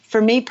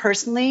for me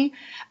personally,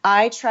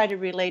 I try to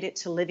relate it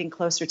to living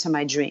closer to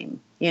my dream.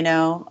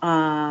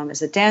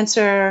 As a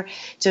dancer,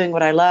 doing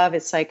what I love,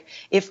 it's like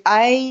if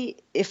I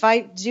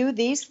do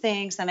these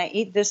things and I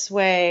eat this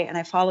way and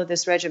I follow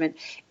this regimen,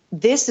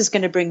 this is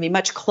going to bring me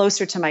much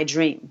closer to my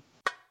dream.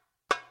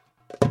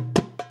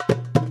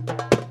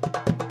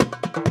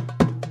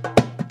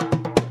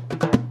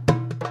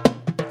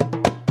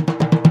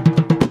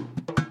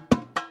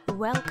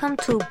 Welcome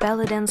to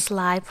Belly Dance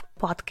Live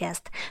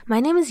podcast. My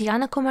name is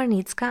Yana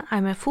Komarnitska.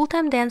 I'm a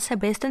full-time dancer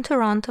based in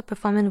Toronto,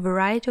 performing a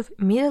variety of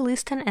Middle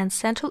Eastern and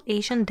Central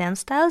Asian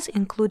dance styles,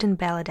 including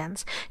belly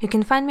dance. You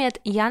can find me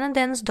at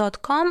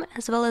yanadance.com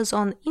as well as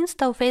on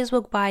Insta or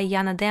Facebook by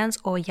Yana Dance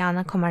or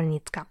Yana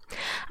Komarnitska.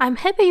 I'm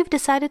happy you've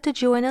decided to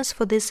join us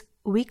for this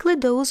weekly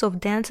dose of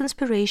dance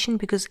inspiration,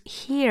 because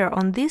here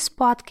on this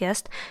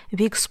podcast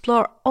we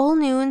explore all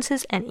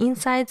nuances and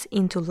insights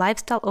into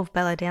lifestyle of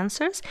belly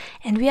dancers,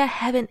 and we are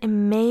having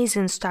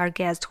amazing star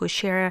guests who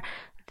share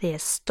their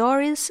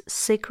stories,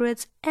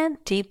 secrets and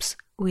tips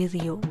with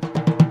you.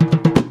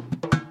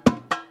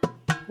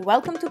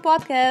 Welcome to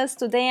podcast.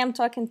 Today I'm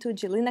talking to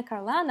Jelena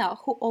Carlana,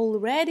 who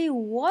already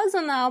was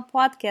on our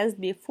podcast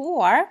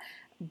before.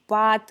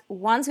 But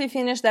once we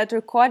finished that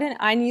recording,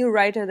 I knew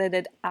right away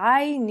that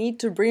I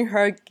need to bring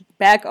her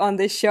back on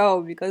the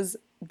show, because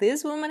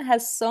this woman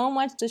has so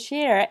much to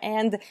share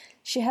and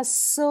she has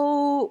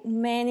so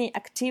many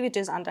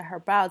activities under her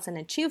belts and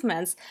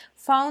achievements.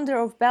 Founder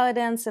of Belly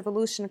Dance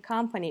Evolution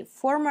Company,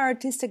 former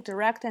artistic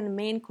director and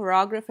main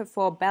choreographer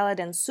for Belly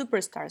Dance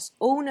Superstars,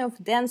 owner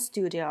of dance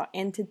studio,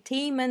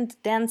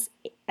 entertainment dance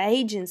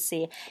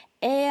agency,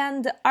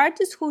 and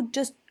artist who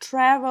just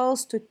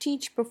travels to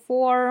teach,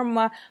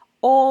 perform,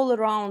 all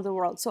around the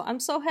world. So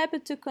I'm so happy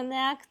to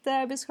connect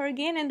with her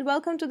again, and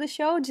welcome to the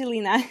show,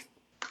 Jelena.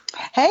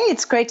 Hey,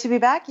 it's great to be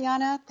back,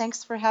 Yana.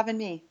 Thanks for having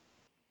me.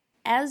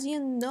 As you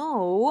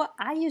know,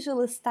 I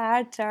usually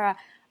start a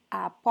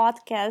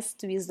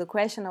podcast with the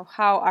question of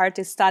how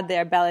artists start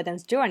their belly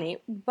dance journey,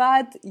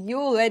 but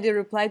you already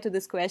replied to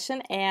this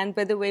question. And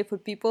by the way, for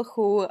people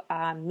who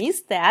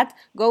missed that,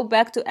 go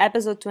back to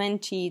episode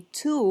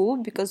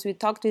 22, because we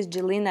talked with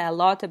Jelena a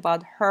lot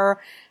about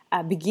her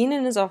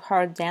beginnings of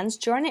her dance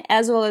journey,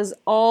 as well as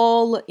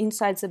all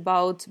insights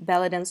about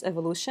Belly Dance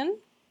Evolution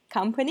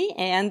Company,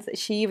 and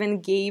she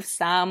even gave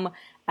some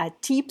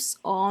tips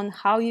on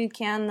how you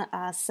can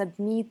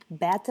submit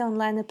better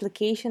online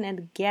application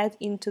and get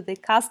into the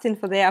casting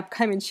for the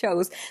upcoming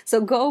shows.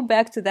 So go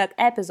back to that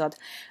episode.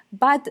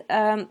 But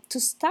to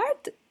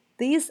start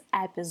this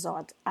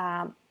episode,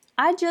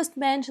 I just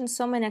mentioned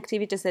so many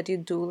activities that you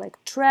do, like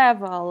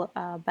travel,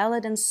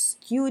 belly dance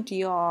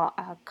studio,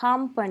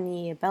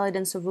 company, belly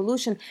dance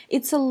evolution.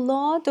 It's a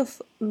lot of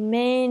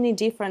many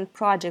different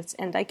projects,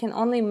 and I can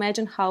only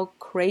imagine how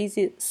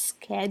crazy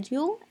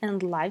schedule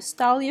and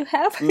lifestyle you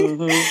have.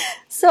 Mm-hmm.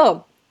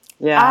 So,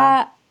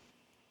 yeah.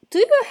 Do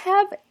you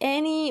have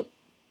any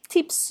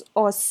tips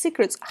or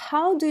secrets?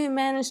 How do you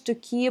manage to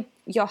keep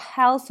your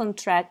health on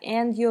track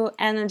and your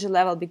energy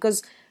level?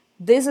 Because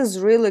this is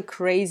really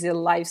crazy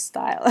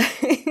lifestyle.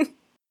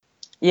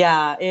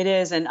 Yeah, it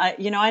is. And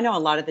I know a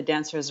lot of the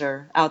dancers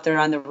are out there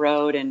on the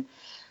road, and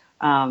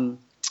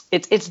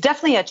it's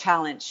definitely a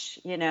challenge,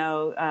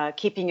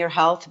 keeping your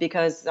health,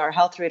 because our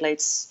health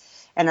relates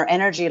and our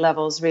energy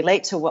levels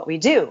relate to what we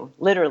do,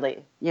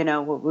 literally.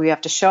 We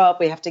have to show up,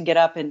 we have to get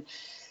up and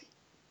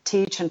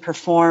teach and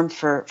perform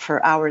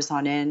for hours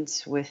on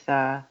end with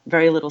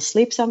very little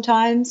sleep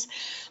sometimes.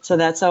 So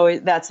that's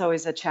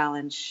always a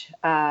challenge.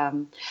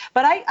 But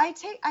I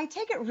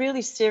take it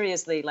really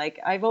seriously. Like,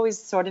 I've always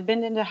sort of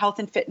been into health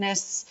and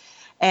fitness,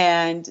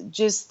 and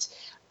just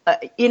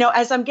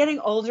as I'm getting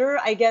older,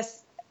 I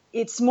guess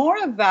it's more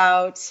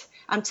about,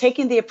 I'm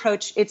taking the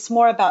approach, it's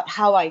more about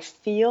how I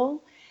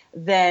feel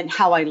than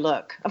how I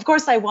look. Of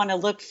course, I want to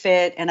look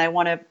fit and I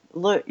want to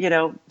look,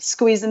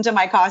 squeeze into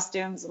my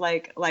costumes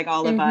like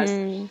all of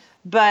us.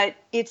 But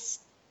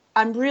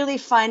I'm really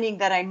finding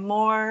that I'm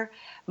more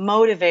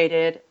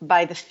motivated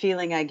by the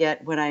feeling I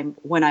get when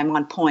I'm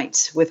on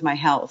point with my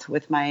health,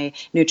 with my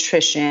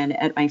nutrition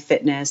and my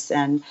fitness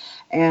and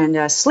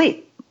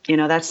sleep.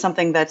 That's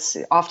something that's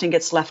often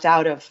gets left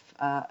out of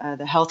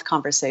the health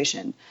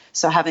conversation.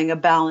 So having a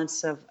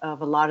balance of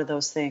a lot of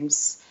those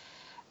things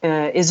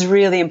is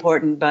really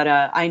important. But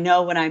I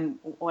know when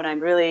I'm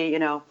really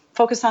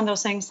focused on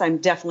those things, I'm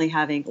definitely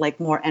having like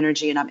more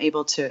energy, and I'm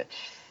able to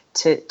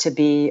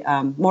be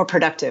more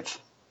productive.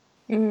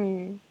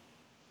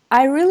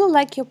 I really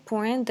like your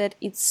point that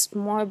it's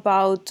more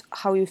about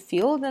how you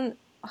feel than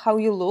how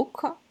you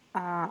look.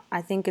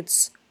 I think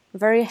it's a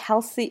very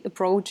healthy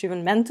approach,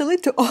 even mentally,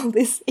 to all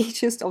these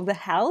issues of the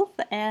health.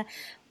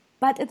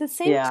 But at the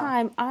same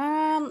time,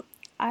 I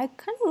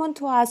kind of want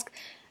to ask,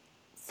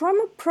 from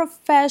a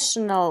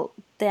professional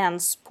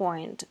dance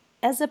point,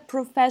 as a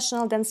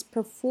professional dance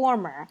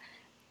performer,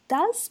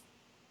 does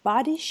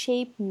body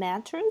shape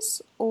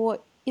matters, or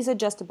is it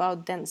just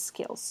about dance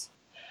skills?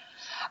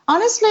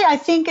 Honestly, I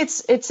think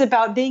it's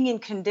about being in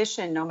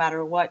condition no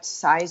matter what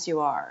size you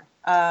are.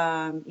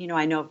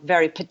 I know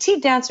very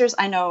petite dancers.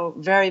 I know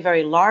very,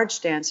 very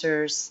large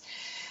dancers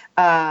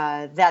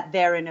that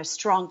they're in a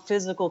strong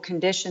physical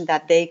condition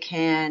that they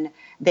can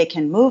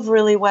move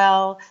really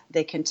well.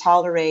 They can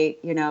tolerate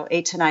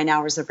 8 to 9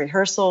 hours of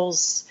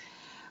rehearsals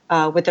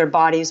with their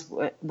bodies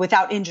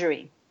without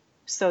injury.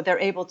 So they're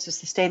able to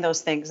sustain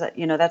those things.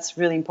 That's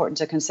really important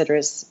to consider,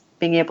 is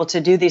being able to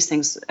do these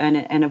things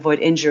and avoid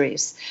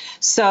injuries.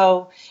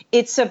 So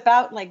it's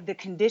about like the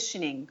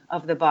conditioning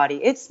of the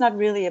body. It's not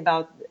really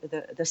about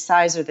the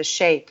size or the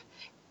shape,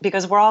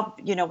 because we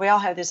all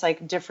have this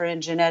like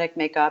different genetic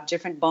makeup,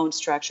 different bone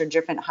structure,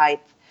 different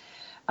height.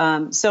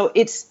 So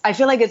I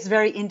feel like it's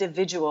very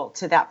individual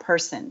to that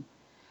person,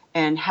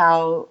 and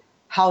how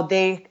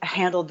they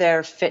handle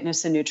their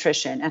fitness and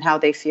nutrition, and how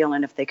they feel,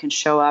 and if they can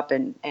show up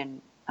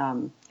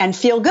and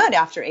feel good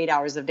after 8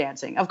 hours of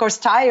dancing. Of course,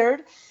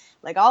 tired,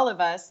 like all of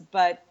us,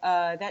 but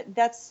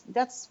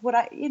that's what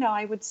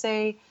I would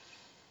say.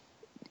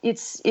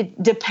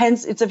 It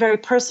depends. It's a very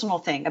personal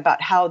thing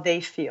about how they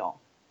feel.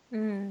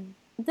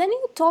 Then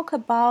you talk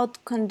about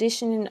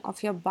conditioning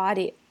of your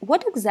body.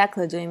 What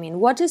exactly do you mean?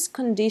 What is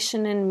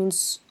conditioning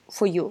means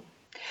for you?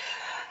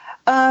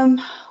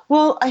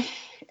 Well,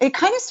 it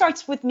kind of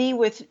starts with me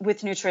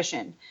with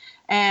nutrition.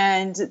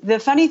 And the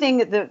funny thing,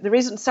 the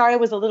reason, sorry, I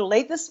was a little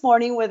late this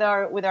morning with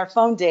our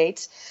phone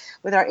date,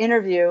 with our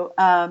interview.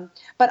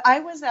 But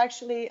I was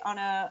actually on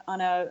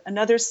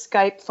another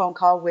Skype phone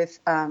call with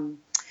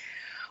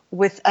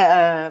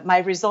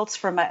my results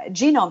from my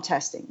genome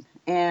testing.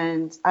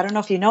 And I don't know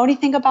if you know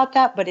anything about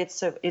that, but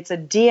it's a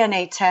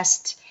DNA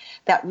test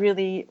that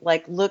really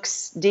like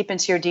looks deep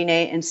into your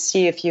DNA and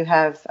see if you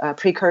have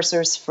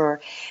precursors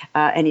for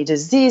any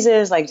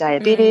diseases like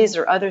diabetes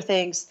or other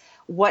things,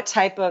 what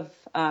type of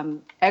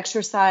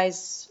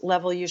exercise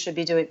level you should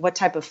be doing, what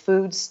type of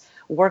foods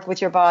work with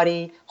your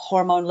body,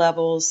 hormone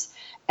levels.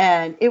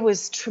 And it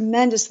was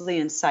tremendously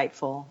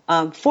insightful.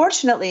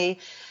 Fortunately,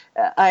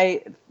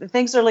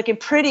 things are looking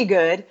pretty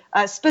good.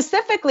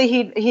 Specifically,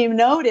 he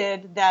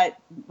noted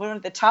that one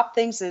of the top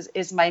things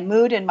is my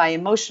mood and my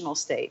emotional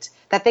state,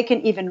 that they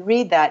can even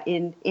read that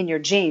in your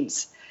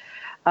genes.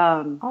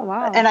 Oh,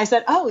 wow. And I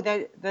said, oh,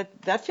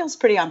 that feels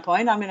pretty on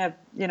point.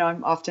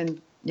 I'm often,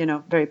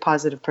 very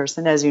positive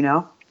person, as you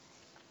know.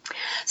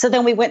 So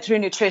then we went through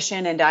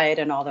nutrition and diet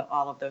and all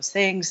of those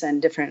things,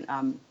 and different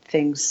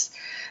things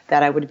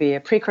that I would be a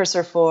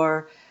precursor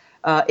for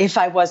if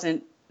I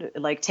wasn't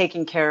like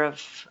taking care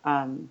of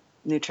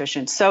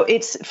nutrition. So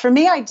for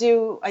me,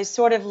 I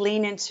sort of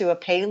lean into a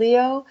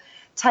paleo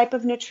type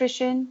of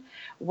nutrition,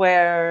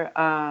 where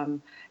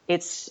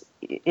it's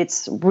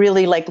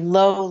really like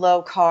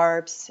low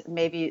carbs,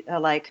 maybe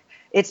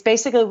it's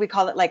basically, we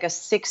call it like a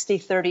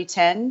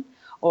 60-30-10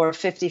 or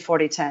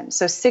 50-40-10.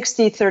 So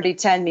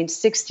 60-30-10 means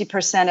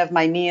 60% of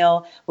my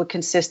meal would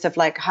consist of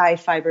like high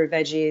fiber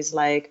veggies,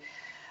 like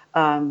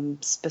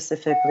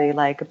specifically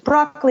like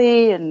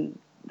broccoli and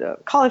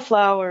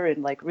cauliflower,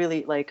 and like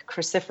really like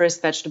cruciferous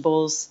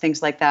vegetables,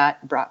 things like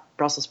that,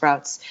 Brussels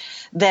sprouts.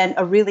 Then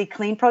a really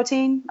clean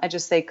protein. I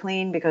just say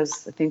clean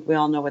because I think we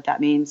all know what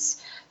that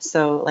means.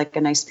 So like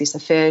a nice piece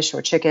of fish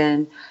or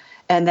chicken.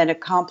 And then a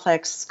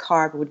complex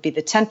carb would be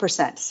the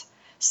 10%.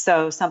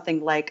 So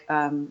something like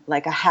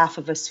a half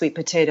of a sweet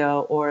potato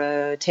or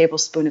a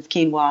tablespoon of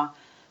quinoa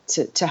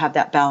to have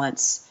that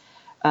balance.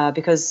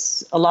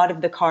 Because a lot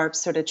of the carbs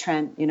sort of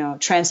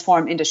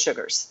transform into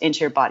sugars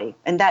into your body,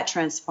 and that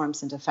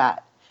transforms into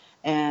fat,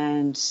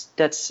 and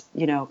that's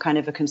kind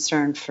of a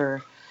concern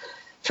for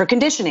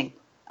conditioning.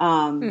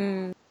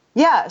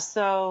 Yeah,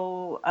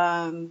 so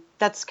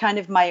that's kind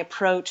of my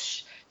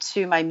approach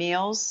to my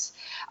meals.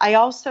 I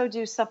also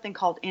do something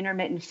called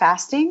intermittent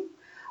fasting,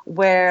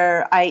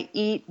 where I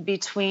eat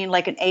between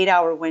like an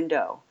 8-hour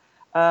window,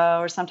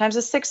 or sometimes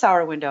a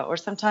 6-hour window, or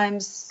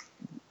sometimes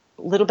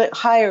a little bit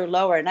higher,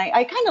 lower. And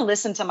I kind of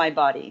listen to my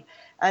body.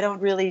 I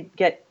don't really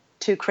get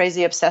too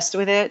crazy obsessed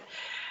with it.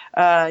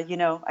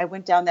 I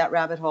went down that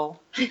rabbit hole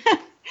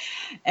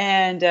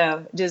and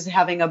just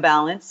having a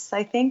balance,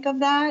 I think, of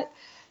that.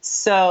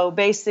 So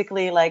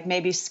basically, like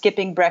maybe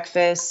skipping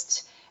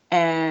breakfast,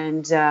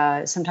 and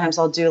sometimes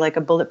I'll do like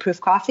a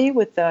bulletproof coffee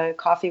with a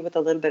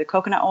little bit of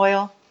coconut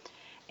oil,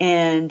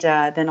 and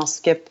then I'll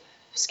skip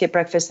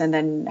breakfast and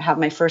then have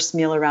my first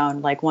meal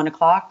around like 1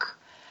 o'clock.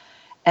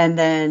 And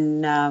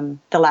then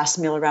the last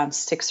meal around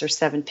 6 or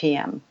 7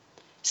 p.m.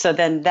 So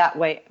then that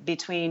way,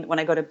 between when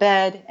I go to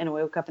bed and I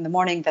wake up in the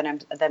morning,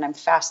 then I'm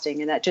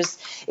fasting, and that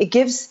it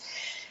gives.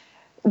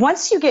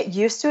 Once you get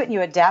used to it and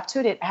you adapt to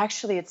it,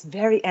 it's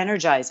very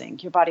energizing.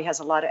 Your body has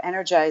a lot of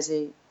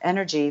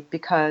energy,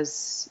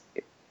 because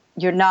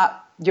your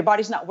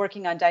body's not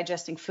working on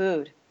digesting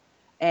food,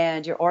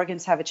 and your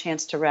organs have a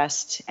chance to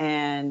rest.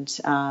 And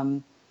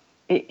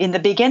in the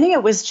beginning,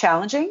 it was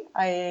challenging,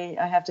 I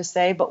have to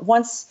say, but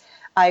once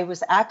I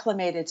was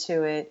acclimated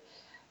to it,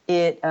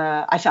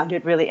 I found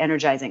it really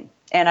energizing,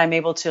 and I'm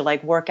able to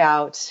like work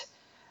out.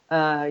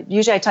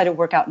 Usually I try to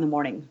work out in the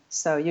morning.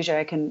 So usually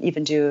I can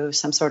even do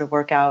some sort of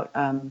workout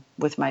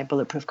with my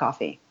bulletproof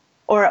coffee,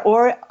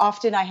 or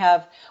often I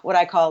have what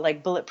I call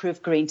like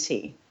bulletproof green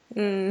tea.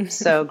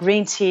 So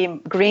green tea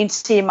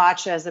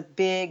matcha is a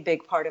big,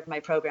 big part of my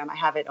program. I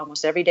have it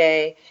almost every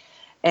day.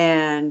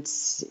 And,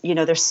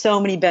 there's so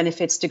many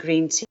benefits to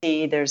green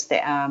tea. There's the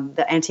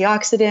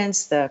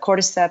antioxidants, the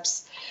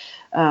cordyceps,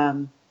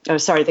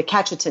 the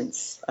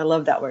catechins. I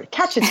love that word,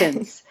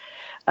 catechins,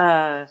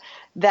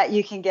 that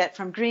you can get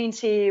from green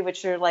tea,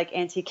 which are like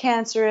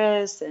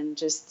anti-cancerous and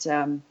just,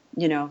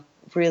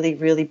 really,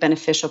 really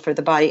beneficial for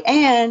the body.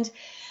 And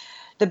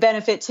the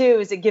benefit too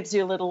is it gives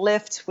you a little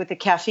lift with the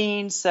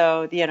caffeine.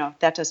 So,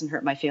 that doesn't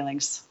hurt my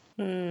feelings.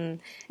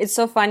 It's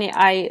so funny.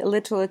 I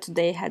literally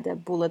today had a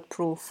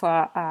bulletproof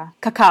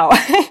cacao.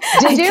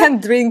 Did you? I can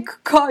drink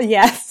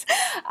yes.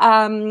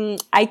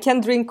 I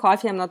can drink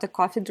coffee. I'm not a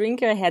coffee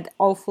drinker. I had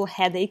awful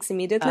headaches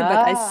immediately, but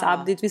I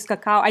subbed it with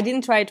cacao. I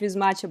didn't try it with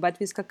matcha, but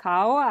with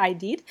cacao I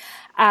did.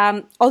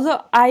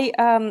 Although I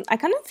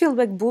kind of feel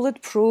like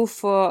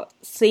bulletproof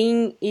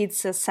thing,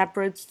 it's a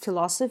separate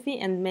philosophy,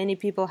 and many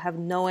people have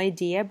no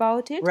idea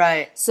about it.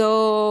 Right.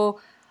 So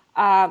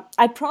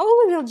I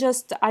probably will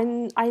just, I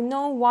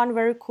know one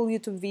very cool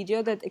YouTube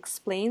video that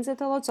explains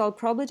it a lot, so I'll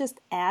probably just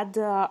add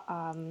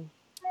a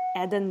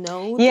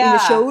note in the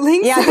show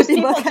links. Yeah, because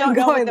people can don't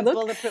go know what and the look.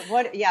 bulletproof, a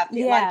lot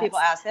of people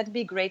ask. That'd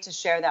be great to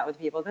share that with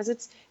people because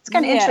it's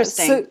kind of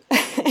interesting.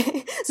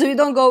 So we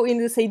don't go in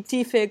the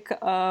scientific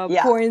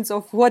points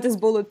of what is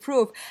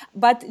bulletproof.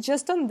 But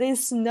just on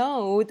this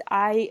note,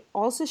 I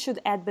also should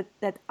add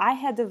that I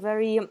had a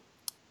very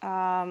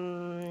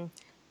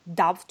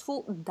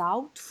doubtful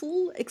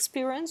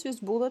experience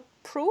with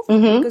bulletproof,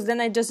 because then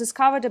I just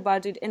discovered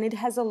about it, and it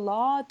has a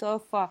lot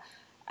of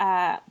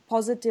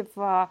positive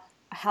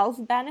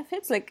health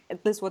benefits. Like,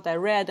 at least what I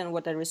read and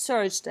what I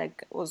researched,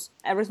 like, was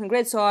everything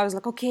great. So I was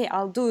like, okay,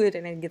 I'll do it,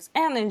 and it gives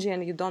energy,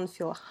 and you don't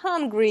feel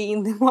hungry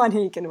in the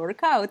morning. You can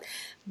work out.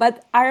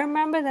 But I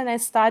remember that I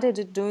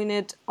started doing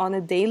it on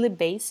a daily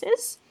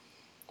basis.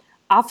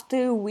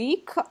 After a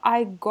week,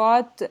 I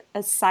got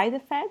side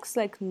effects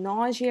like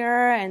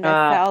nausea, and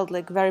I felt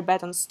like very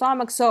bad on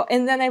stomach. So,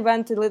 and then I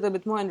went a little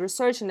bit more in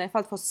research, and I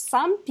felt for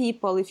some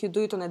people, if you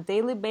do it on a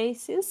daily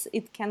basis,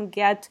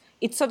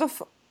 it's sort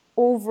of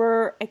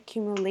over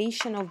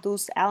accumulation of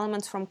those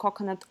elements from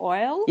coconut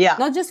oil. Yeah.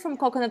 Not just from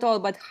coconut oil,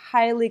 but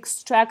highly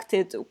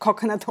extracted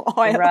coconut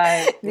oil.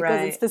 Right,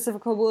 because it's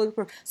specific for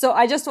bulletproof. So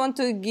I just want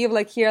to give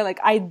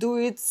I do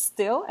it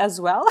still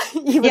as well.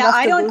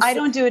 I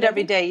don't do it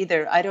every day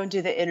either. I don't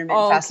do the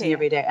intermittent fasting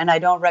every day, and I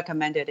don't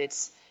recommend it.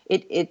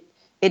 It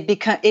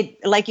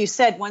like you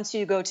said, once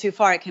you go too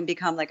far, it can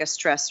become like a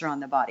stressor on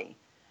the body.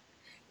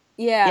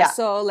 Yeah.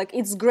 So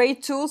it's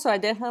great tool. So I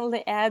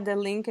definitely add the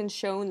link in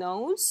show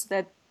notes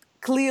that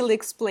clearly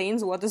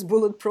explains what is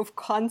bulletproof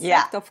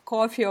concept of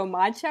coffee or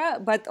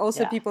matcha, but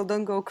also people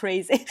don't go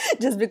crazy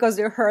just because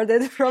you heard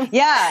it from on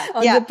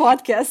the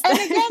podcast. And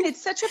again,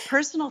 it's such a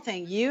personal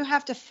thing. You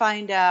have to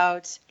find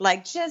out,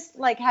 just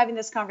having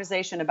this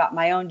conversation about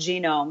my own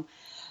genome.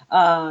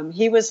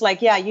 He was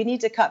like, you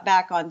need to cut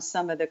back on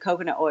some of the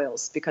coconut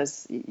oils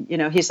because,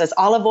 he says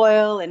olive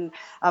oil and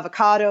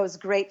avocado is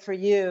great for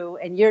you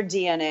and your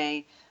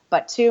DNA,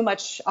 but too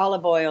much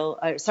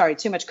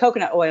too much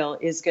coconut oil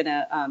is going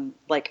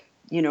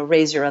to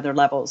raise your other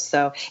levels.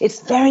 So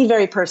it's very,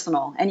 very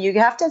personal, and you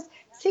have to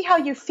see how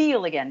you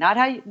feel again, not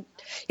how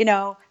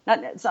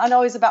it's not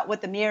always about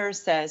what the mirror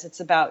says. It's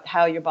about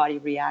how your body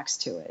reacts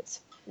to it.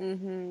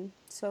 Mm-hmm.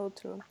 So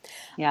true.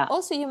 Yeah.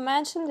 Also, you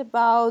mentioned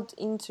about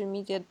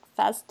intermediate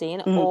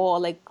fasting or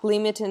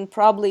limiting,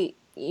 probably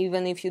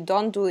even if you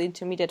don't do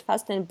intermediate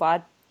fasting,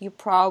 but you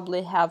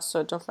probably have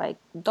sort of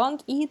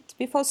don't eat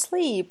before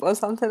sleep or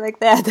something like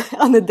that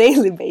on a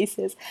daily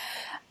basis.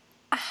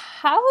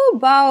 How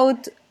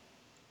about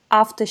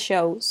after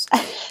shows?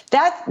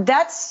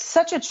 That's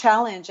such a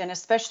challenge, and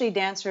especially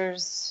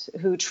dancers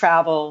who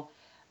travel.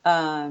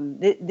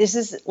 This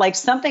is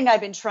something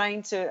I've been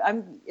trying to.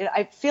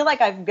 I feel like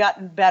I've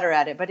gotten better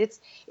at it, but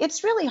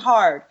it's really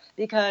hard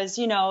because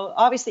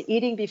obviously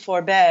eating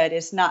before bed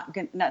is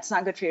that's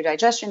not good for your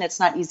digestion. It's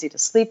not easy to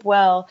sleep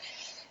well,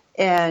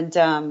 and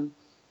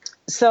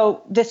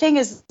so the thing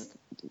is,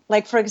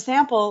 for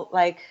example,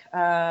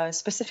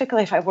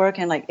 specifically if I work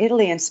in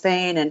Italy and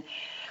Spain and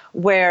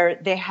where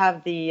they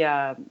have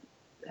the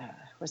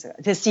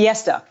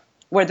siesta,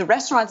 where the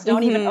restaurants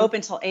don't even open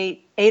till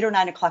 8 or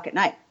 9 o'clock at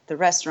night. The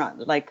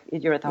restaurant,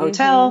 you're at the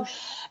hotel,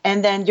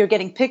 and then you're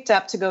getting picked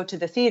up to go to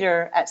the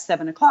theater at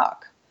 7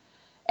 o'clock,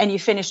 and you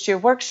finished your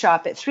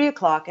workshop at 3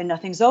 o'clock, and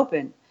nothing's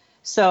open.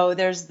 So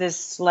there's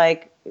this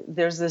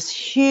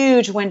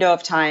huge window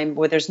of time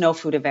where there's no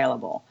food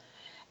available.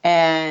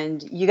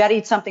 And you got to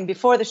eat something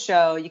before the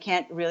show. You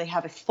can't really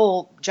have a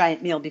full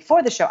giant meal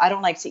before the show. I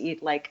don't like to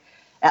eat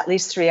at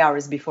least 3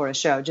 hours before a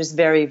show, just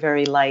very,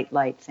 very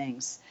light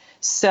things.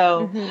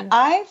 So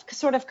I've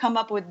sort of come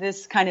up with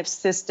this kind of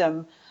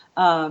system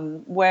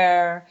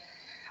where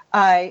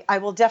I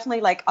will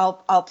definitely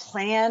I'll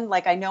plan,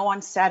 I know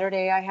on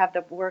Saturday I have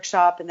the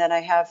workshop, and then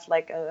I have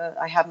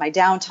I have my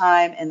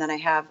downtime, and then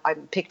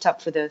I'm picked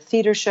up for the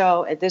theater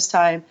show at this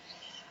time.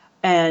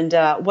 And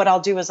what I'll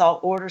do is I'll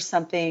order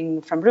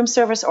something from room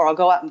service, or I'll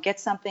go out and get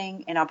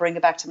something and I'll bring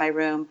it back to my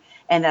room.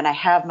 And then I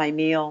have my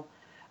meal,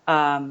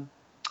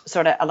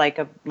 sort of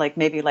like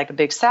maybe like a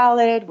big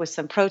salad with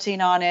some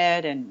protein on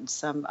it and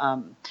some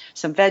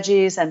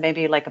veggies and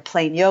maybe like a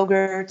plain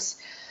yogurt,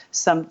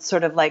 some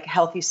sort of like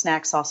healthy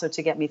snacks also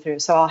to get me through.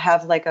 So I'll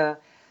have like a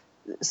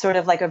sort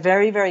of like a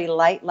very, very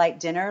light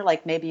dinner,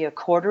 like maybe a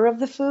quarter of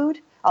the food.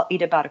 I'll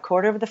eat about a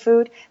quarter of the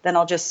food. Then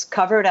I'll just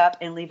cover it up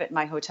and leave it in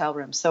my hotel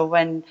room. So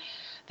when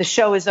the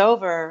show is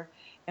over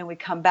and we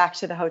come back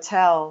to the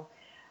hotel,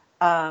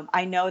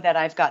 I know that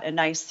I've got a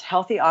nice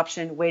healthy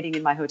option waiting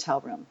in my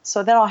hotel room.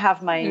 So then I'll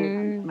have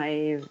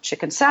my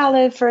chicken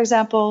salad, for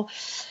example,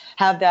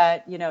 have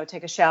that,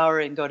 take a shower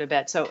and go to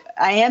bed. So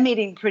I am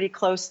eating pretty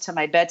close to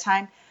my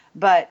bedtime,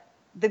 but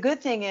the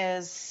good thing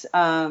is,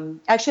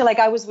 actually, like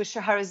I was with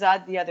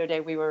Shahrazad the other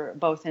day. We were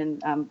both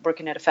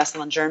working at a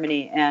festival in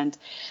Germany, and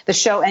the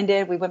show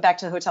ended. We went back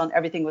to the hotel, and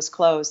everything was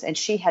closed. And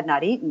she had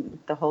not eaten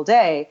the whole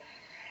day,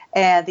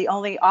 and the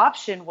only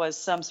option was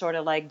some sort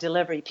of like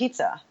delivery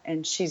pizza.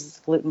 And she's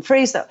gluten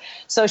free,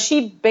 so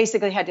she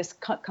basically had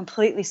to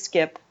completely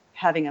skip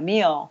having a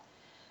meal,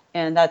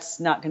 and that's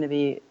not going to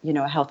be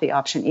a healthy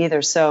option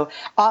either. So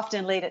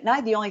often late at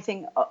night, the only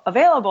thing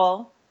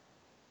available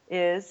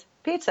is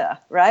pizza,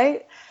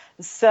 right?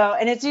 So,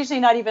 and it's usually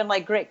not even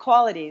like great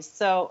quality.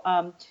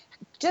 So,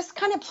 just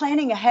kind of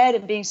planning ahead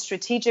and being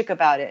strategic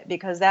about it,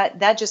 because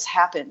that just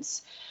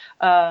happens.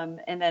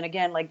 And then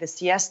again, like the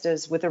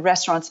siestas with the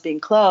restaurants being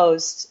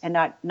closed and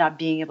not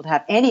being able to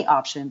have any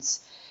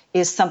options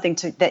is something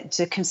to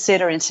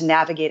consider and to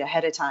navigate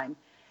ahead of time.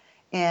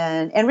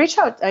 And I reach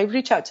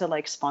out to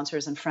like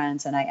sponsors and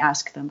friends, and I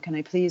ask them, can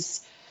I please,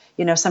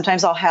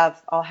 sometimes I'll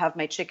have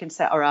my chicken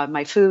or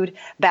my food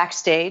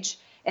backstage.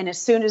 And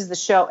as soon as the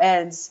show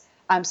ends,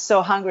 I'm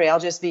so hungry, I'll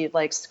just be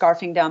like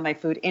scarfing down my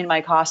food in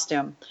my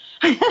costume,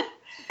 because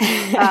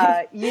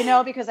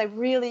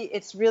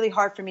it's really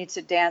hard for me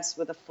to dance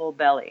with a full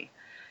belly.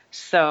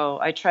 So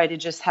I try to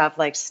just have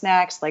like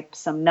snacks, like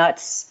some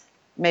nuts,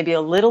 maybe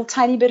a little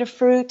tiny bit of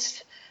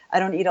fruit. I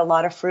don't eat a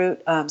lot of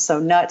fruit. So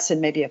nuts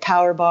and maybe a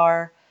power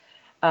bar.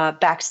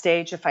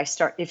 Backstage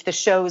if the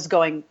show is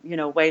going,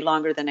 way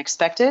longer than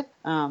expected,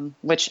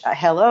 which,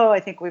 I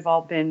think we've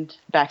all been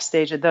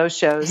backstage at those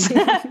shows.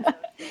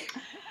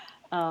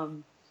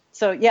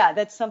 So yeah,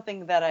 that's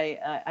something that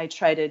I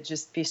try to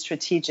just be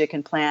strategic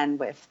and plan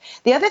with.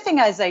 The other thing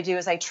I do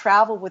is I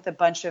travel with a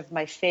bunch of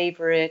my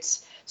favorite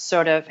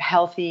sort of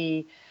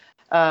healthy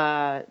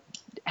options.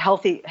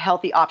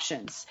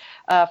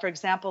 For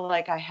example,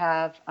 like I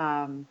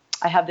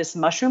have this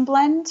mushroom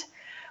blend,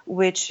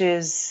 which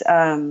is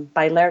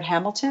by Laird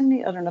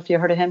Hamilton. I don't know if you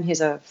heard of him. He's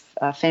a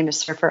famous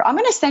surfer. I'm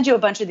going to send you a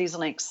bunch of these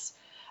links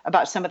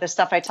about some of the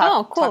stuff I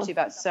talked to you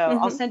about. So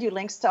I'll send you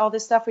links to all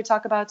this stuff we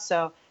talk about.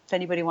 So if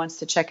anybody wants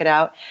to check it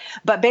out.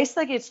 But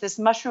basically, it's this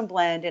mushroom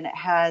blend, and it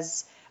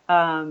has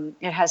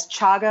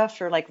chaga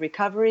for like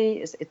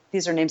recovery.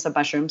 These are names of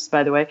mushrooms,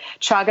 by the way.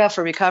 Chaga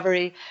for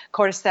recovery,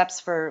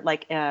 cordyceps for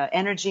like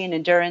energy and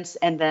endurance,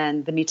 and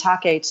then the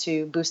mitake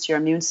to boost your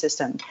immune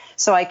system.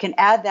 So I can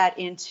add that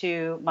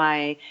into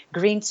my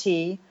green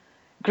tea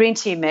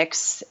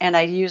mix, and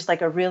I use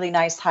like a really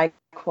nice high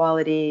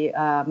quality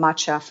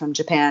matcha from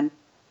Japan.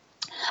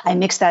 I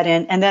mix that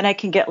in, and then I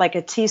can get like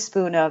a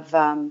teaspoon of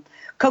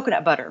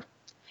coconut butter.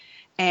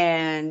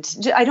 And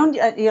I don't,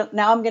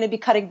 now I'm going to be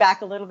cutting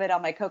back a little bit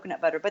on my coconut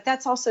butter, but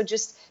that's also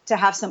just to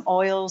have some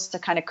oils to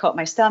kind of coat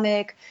my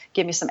stomach,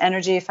 give me some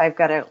energy if I've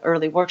got an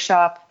early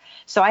workshop.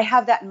 So I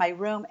have that in my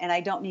room, and I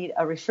don't need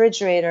a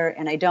refrigerator,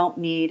 and I don't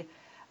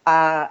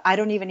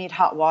even need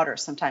hot water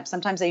sometimes.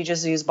 Sometimes I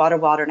just use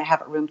bottled water and I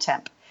have it room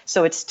temp.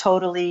 So it's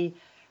totally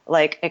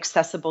like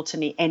accessible to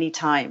me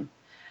anytime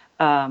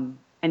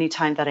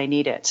that I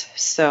need it.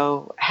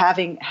 So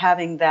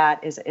having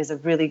that is a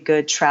really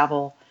good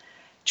travel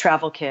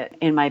kit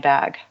in my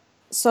bag.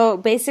 So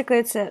basically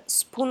it's a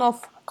spoon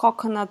of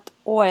coconut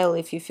oil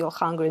if you feel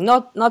hungry,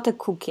 not a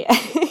cookie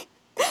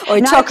or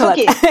not chocolate.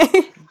 A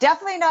cookie.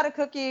 Definitely not a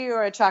cookie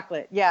or a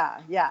chocolate. Yeah.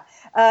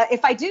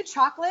 If I do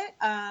chocolate,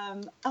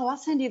 I'll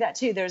send you that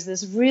too. There's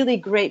this really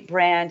great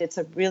brand. It's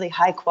a really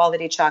high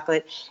quality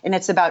chocolate, and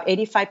it's about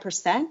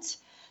 85%.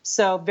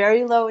 So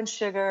very low in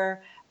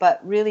sugar, but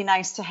really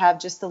nice to have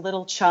just a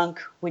little chunk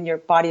when your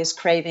body is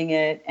craving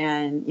it.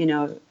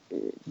 And,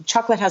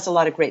 chocolate has a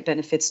lot of great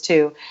benefits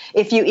too,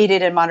 if you eat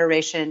it in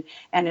moderation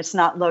and it's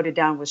not loaded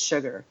down with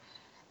sugar.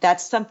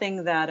 That's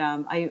something that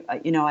I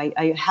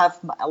have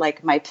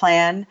like my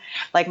plan,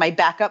 like my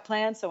backup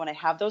plan. So when I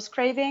have those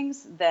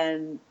cravings,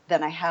 then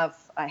I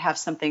have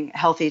something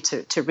healthy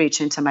to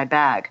reach into my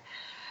bag.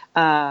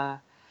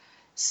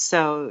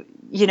 So,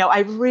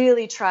 I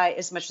really try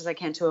as much as I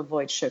can to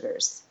avoid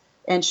sugars.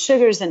 And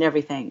sugar's in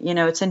everything.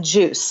 It's in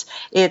juice.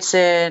 It's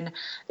in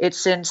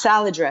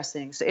salad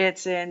dressings.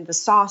 It's in the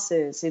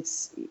sauces.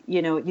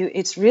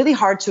 It's really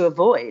hard to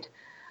avoid.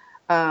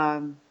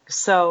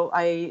 So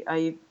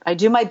I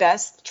do my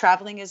best.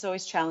 Traveling is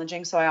always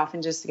challenging, so I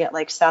often just get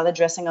like salad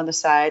dressing on the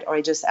side, or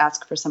I just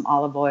ask for some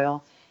olive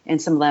oil and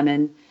some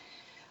lemon.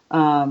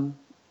 And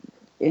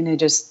I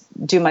just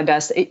do my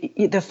best.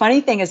 The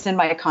funny thing is, in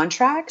my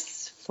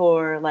contracts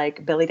for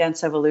like Belly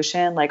Dance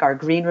Evolution, like our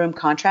green room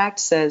contract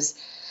says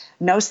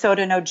no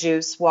soda, no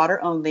juice, water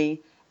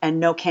only, and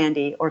no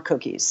candy or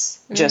cookies.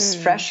 Just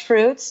fresh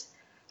fruits,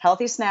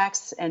 healthy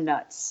snacks, and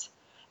nuts.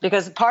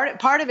 Because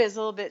part of it is a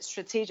little bit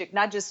strategic,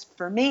 not just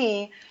for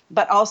me,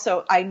 but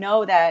also I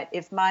know that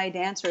if my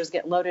dancers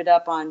get loaded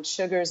up on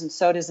sugars and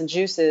sodas and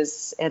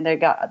juices, and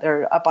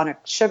they're up on a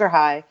sugar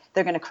high,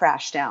 they're going to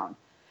crash down,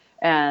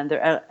 and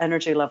their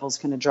energy level's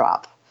going to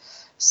drop.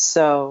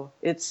 So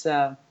it's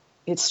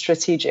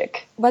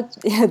strategic. But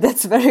yeah,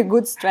 that's very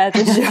good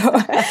strategy.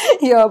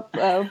 You're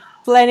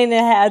planning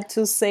ahead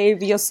to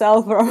save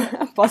yourself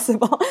from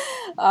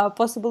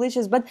possible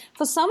issues. But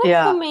for someone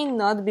who may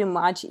not be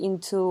much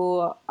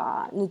into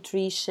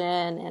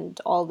nutrition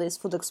and all these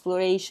food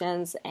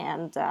explorations,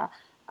 and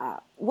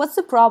what's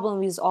the problem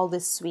with all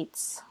these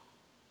sweets?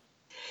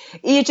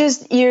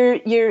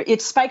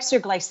 It spikes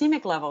your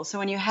glycemic level. So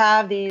when you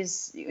have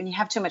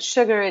too much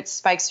sugar, it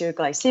spikes your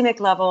glycemic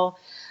level.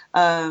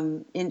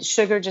 And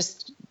sugar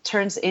just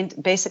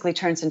basically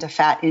turns into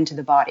fat into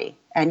the body.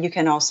 And you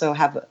can also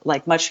have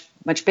like much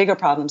bigger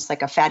problems,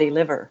 like a fatty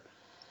liver.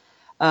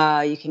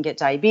 You can get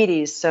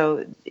diabetes.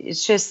 So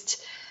it's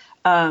just,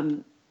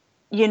 many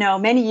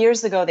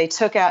years ago they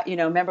took out,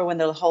 remember when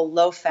the whole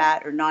low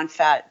fat or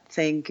non-fat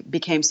thing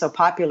became so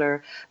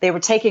popular, they were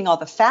taking all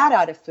the fat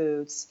out of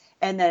foods,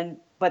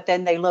 but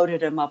then they loaded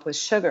them up with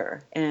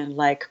sugar and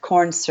like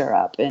corn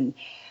syrup and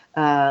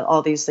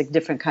all these like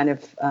different kind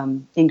of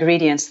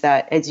ingredients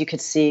that, as you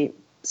could see,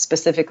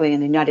 specifically in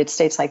the United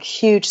States, like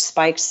huge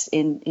spikes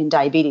in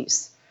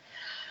diabetes.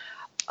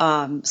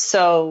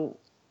 So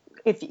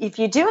if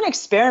you do an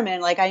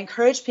experiment, like I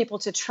encourage people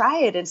to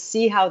try it and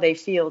see how they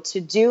feel,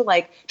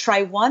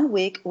 try 1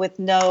 week with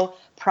no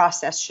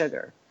processed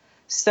sugar.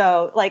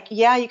 So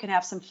you can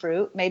have some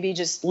fruit, maybe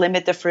just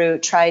limit the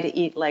fruit, try to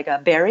eat like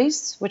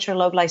berries, which are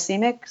low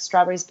glycemic,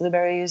 strawberries,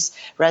 blueberries,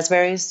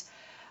 raspberries.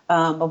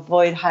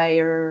 Avoid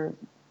higher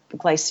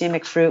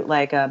glycemic fruit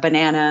like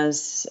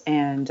bananas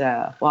and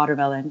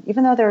watermelon,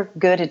 even though they're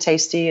good and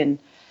tasty. And,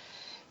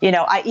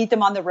 I eat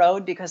them on the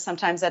road because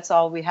sometimes that's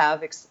all we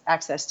have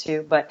access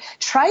to. But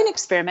try an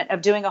experiment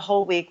of doing a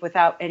whole week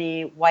without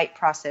any white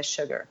processed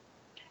sugar.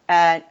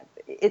 And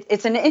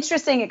it's an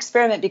interesting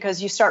experiment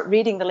because you start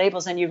reading the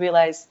labels and you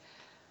realize,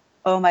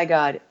 oh, my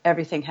God,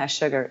 everything has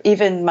sugar.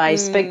 Even my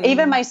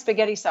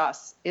spaghetti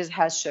sauce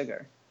has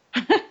sugar.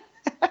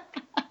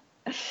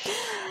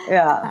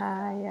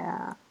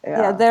 Yeah.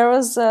 There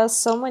was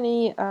so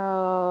many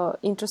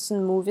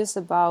interesting movies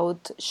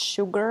about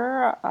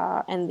sugar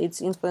and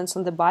its influence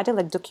on the body,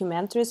 like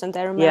documentaries. And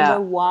I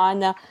remember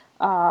one.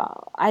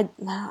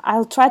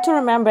 I'll try to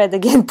remember it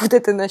again. Put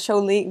it in the show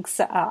links.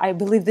 I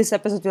believe this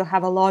episode will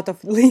have a lot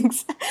of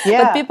links.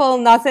 Yeah. But people,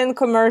 nothing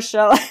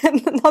commercial,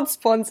 not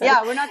sponsored.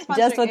 Yeah, we're not sponsoring.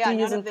 Just what none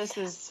using. of this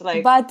is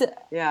like.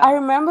 But I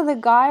remember the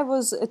guy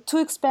was 2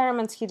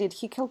 experiments he did.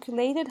 He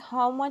calculated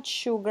how much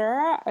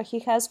sugar he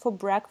has for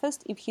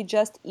breakfast if he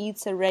just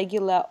eats a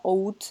regular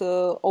oats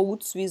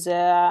with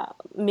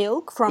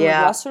milk from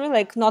a grocery,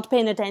 like not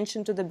paying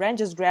attention to the brand,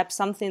 just grab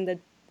something that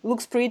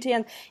looks pretty,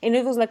 and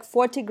it was like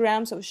 40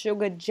 grams of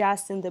sugar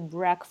just in the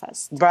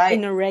breakfast,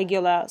 in a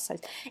regular size.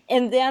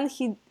 And then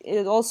he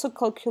also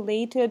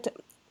calculated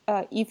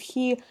if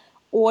he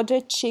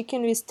ordered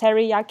chicken with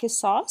teriyaki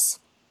sauce,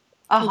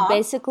 it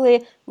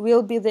basically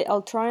will be the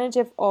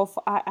alternative of,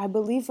 I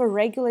believe, a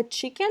regular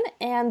chicken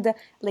and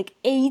like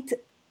 8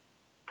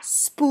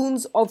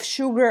 spoons of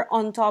sugar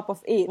on top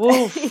of it.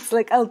 It's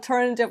like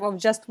alternative of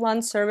just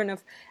 1 serving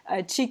of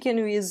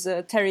chicken with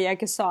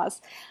teriyaki sauce.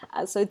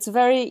 So it's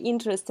very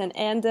interesting.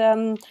 And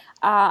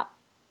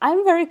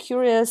I'm very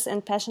curious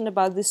and passionate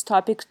about this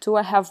topic too.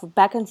 I have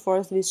back and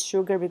forth with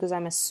sugar because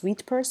I'm a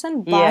sweet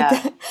person.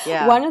 But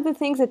one of the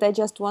things that I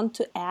just want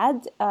to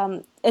add,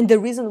 and the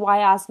reason why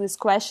I ask this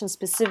question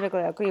specifically,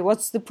 okay,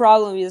 what's the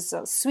problem with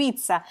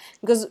sweets?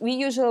 Because we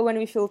usually, when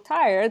we feel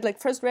tired, like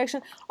first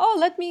reaction, oh,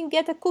 let me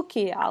get a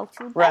cookie, I'll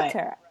feel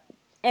better.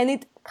 And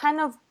it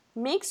kind of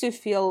makes you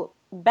feel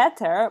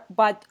better,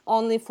 but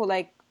only for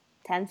like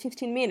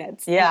 10-15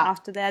 minutes. And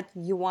after that,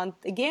 you want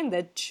again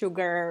that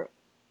sugar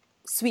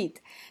sweet.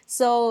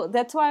 So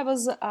that's why I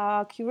was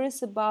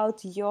curious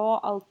about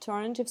your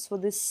alternatives for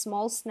this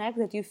small snack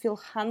that you feel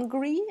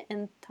hungry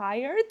and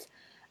tired,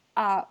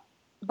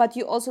 but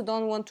you also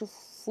don't want to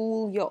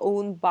fool your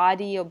own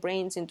body or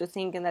brains into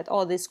thinking that,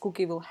 oh, this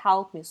cookie will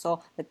help me.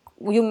 So like,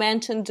 you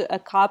mentioned a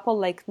couple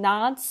like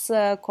nuts,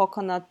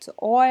 coconut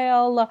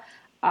oil.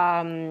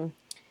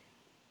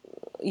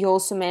 You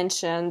also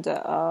mentioned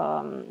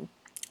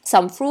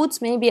some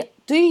fruits maybe.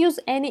 Do you use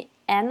any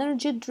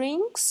energy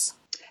drinks?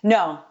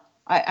 No.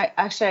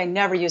 I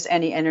never use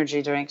any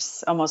energy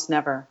drinks, almost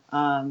never.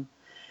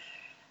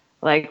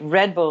 Like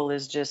Red Bull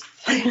is just,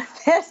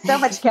 there's so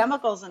much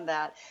chemicals in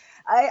that.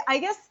 I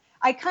guess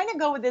I kind of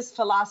go with this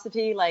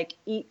philosophy, like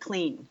eat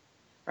clean,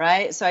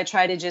 right? So I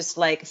try to just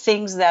like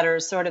things that are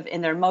sort of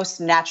in their most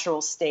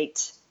natural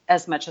state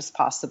as much as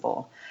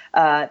possible.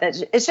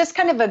 It's just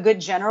kind of a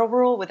good general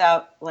rule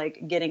without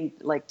like getting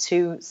like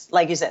too,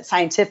 like you said,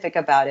 scientific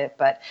about it.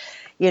 But,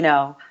 you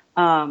know,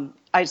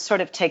 I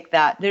sort of take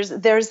that.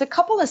 There's a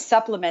couple of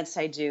supplements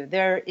I do.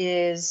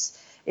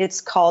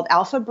 It's called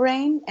Alpha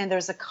Brain, and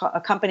there's a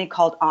company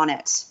called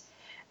Onnit.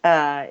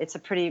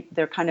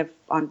 They're kind of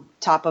on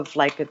top of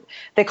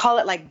they call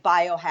it like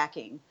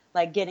biohacking,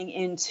 like getting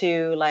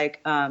into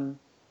like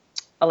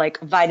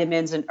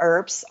vitamins and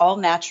herbs, all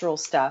natural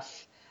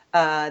stuff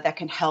that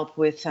can help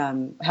with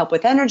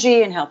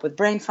energy and help with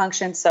brain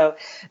function. So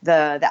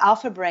the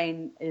Alpha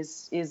Brain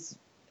is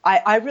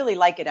I really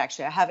like it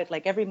actually. I have it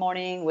like every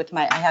morning with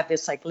I have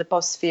this like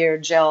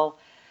Liposphere gel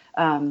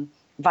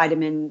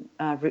vitamin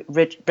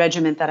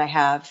regimen that I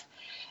have,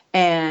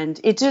 and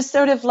it just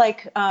sort of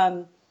like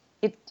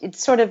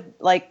it's sort of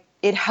like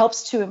it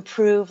helps to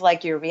improve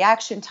like your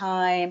reaction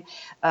time.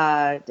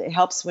 It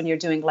helps when you're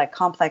doing like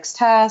complex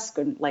tasks,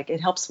 and like it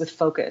helps with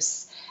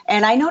focus.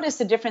 And I notice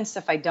a difference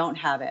if I don't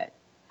have it.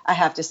 I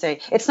have to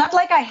say, it's not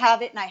like I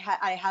have it and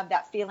I have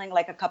that feeling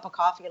like a cup of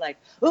coffee, like,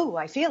 oh,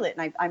 I feel it,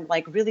 and I'm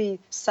like really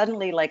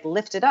suddenly like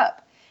lifted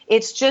up.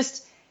 It's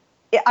just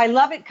I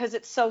love it because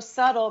it's so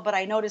subtle, but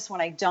I notice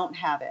when I don't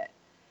have it.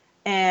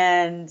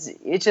 And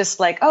it's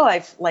just like, oh,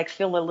 I like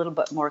feel a little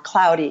bit more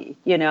cloudy,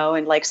 you know,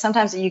 and like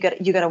sometimes you got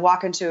to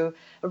walk into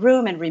a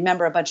room and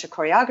remember a bunch of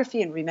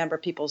choreography and remember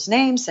people's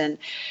names, and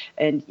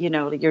you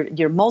know,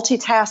 you're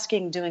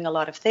multitasking, doing a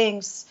lot of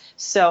things.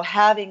 So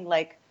having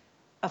like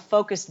a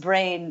focused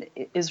brain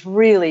is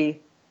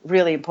really,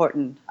 really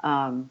important.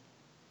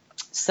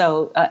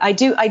 So I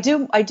do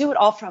it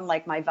all from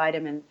like my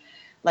vitamin,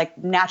 like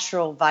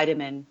natural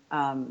vitamin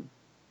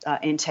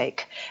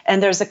intake.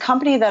 And there's a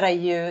company that I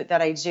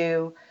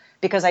do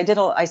because I'm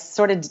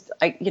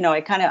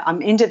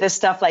into this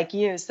stuff like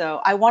you.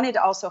 So I wanted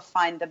to also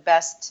find the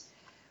best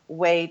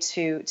way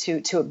to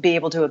be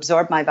able to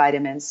absorb my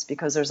vitamins,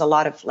 because there's a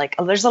lot of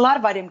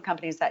vitamin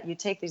companies that you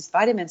take these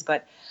vitamins,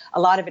 but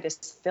a lot of it is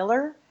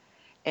filler,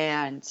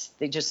 and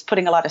they're just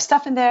putting a lot of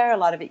stuff in there. A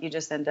lot of it you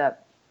just end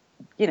up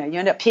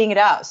peeing it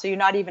out. So you're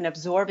not even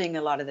absorbing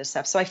a lot of this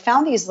stuff. So I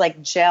found these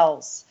like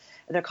gels.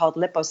 They're called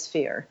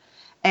Liposphere.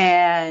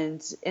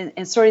 And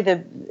sort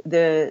of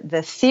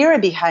the theory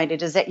behind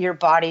it is that your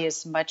body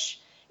it's much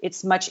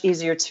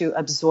easier to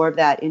absorb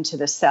that into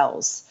the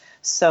cells.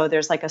 So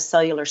there's like a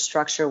cellular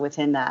structure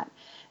within that.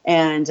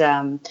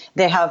 And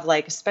they have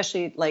like,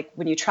 especially like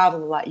when you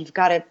travel a lot, you've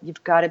got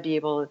to be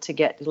able to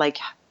get like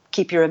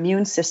keep your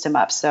immune system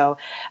up. So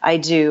I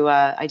do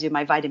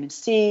my vitamin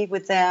C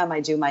with them.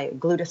 I do my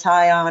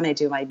glutathione. I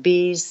do my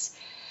Bs.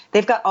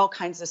 They've got all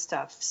kinds of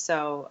stuff.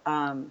 So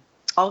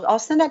I'll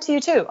send that to you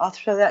too. I'll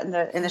throw that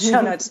in the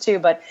show notes too.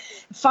 But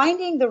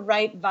finding the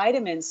right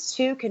vitamins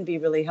too can be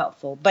really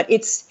helpful. But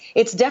it's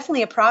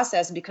definitely a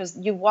process, because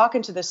you walk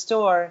into the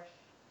store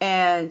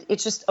and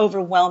it's just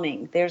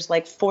overwhelming. There's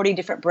like 40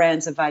 different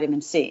brands of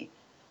vitamin C,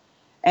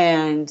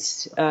 and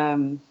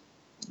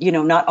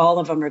not all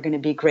of them are going to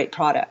be great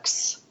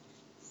products.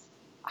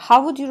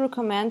 How would you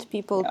recommend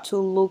people to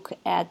look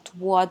at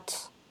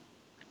what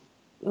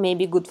may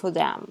be good for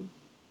them?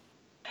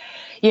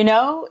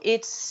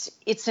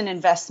 It's an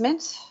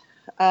investment,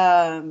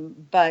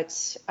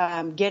 but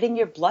getting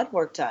your blood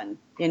work done.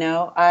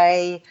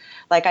 I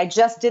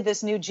just did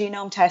this new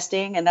genome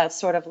testing, and that's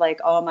sort of like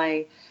all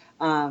my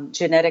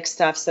genetic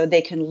stuff, so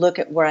they can look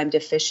at where I'm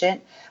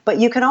deficient. But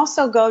you can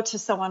also go to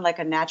someone like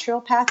a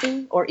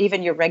naturopathy or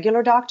even your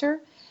regular doctor,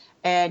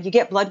 and you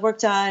get blood work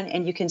done,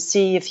 and you can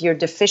see if you're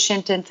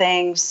deficient in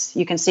things.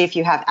 You can see if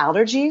you have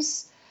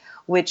allergies,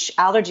 which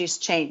allergies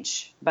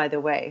change, by the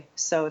way.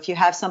 So if you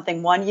have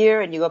something one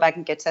year and you go back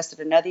and get tested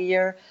another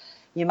year,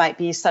 you might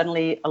be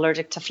suddenly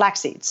allergic to flax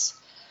seeds.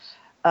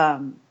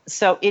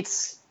 So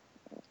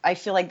I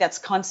feel like that's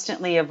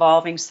constantly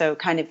evolving. So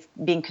kind of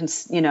being,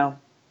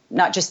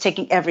 not just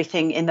taking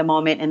everything in the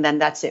moment and then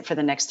that's it for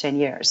the next 10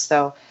 years.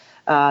 So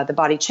the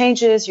body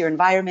changes, your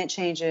environment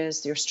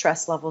changes, your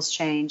stress levels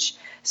change.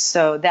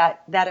 So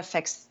that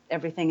affects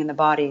everything in the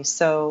body.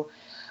 So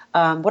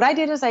what I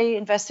did is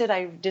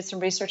I did some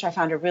research. I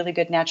found a really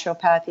good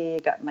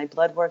naturopathy, got my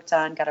blood work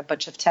done, got a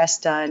bunch of tests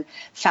done,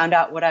 found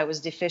out what I was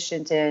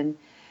deficient in.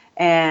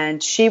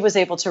 And she was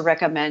able to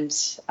recommend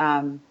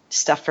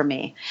stuff for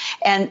me.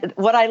 And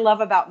what I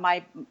love about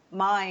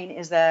mine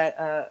is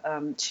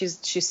that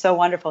she's so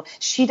wonderful.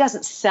 She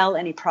doesn't sell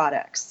any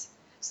products.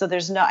 So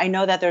I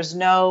know that there's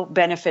no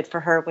benefit for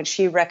her when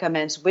she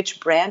recommends which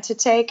brand to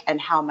take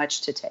and how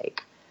much to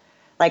take.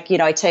 Like,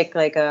 I take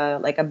like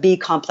a B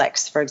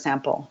complex, for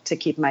example, to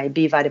keep my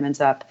B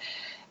vitamins up.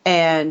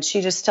 And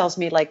she just tells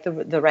me like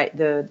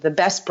the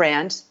best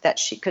brand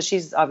because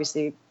she's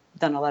obviously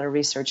done a lot of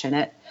research in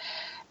it.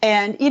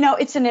 And,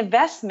 it's an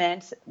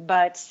investment,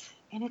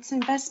 and it's an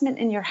investment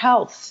in your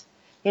health.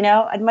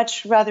 I'd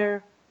much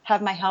rather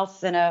have my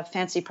health than a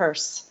fancy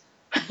purse.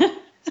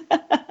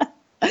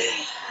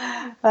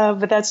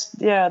 But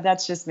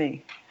that's just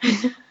me.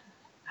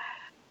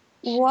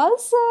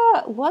 Was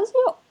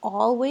you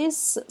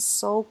always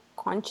so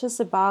conscious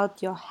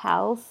about your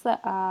health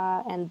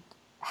and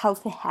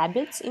healthy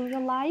habits in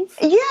your life?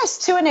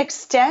 Yes, to an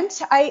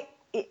extent.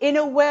 In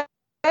a way,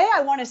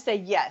 I want to say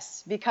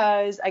yes,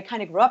 because I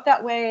kind of grew up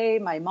that way.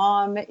 My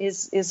mom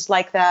is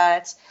like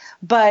that,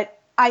 but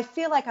I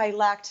feel like I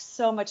lacked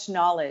so much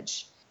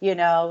knowledge.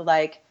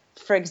 Like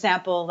for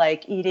example,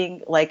 like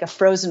eating like a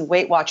frozen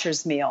Weight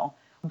Watchers meal.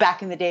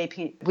 Back in the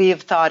day, we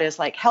have thought is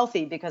like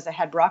healthy because it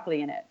had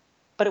broccoli in it,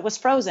 but it was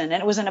frozen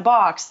and it was in a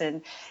box.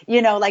 And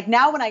like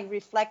now when I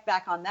reflect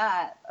back on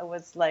that, I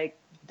was like,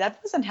 that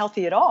wasn't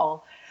healthy at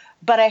all.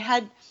 But I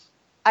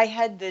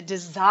had the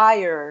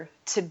desire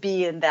to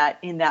be in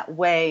that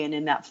way and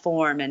in that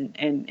form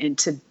and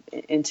to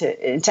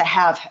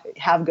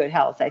have good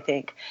health, I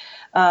think.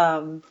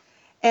 Um,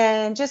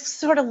 and just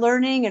sort of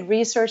learning and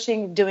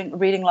researching,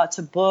 reading lots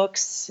of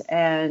books.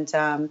 And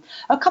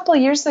a couple of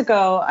years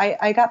ago,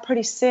 I got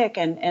pretty sick,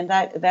 and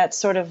that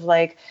sort of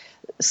like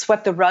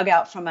swept the rug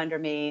out from under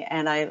me,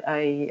 and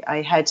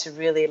I had to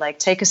really like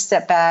take a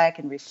step back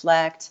and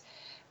reflect,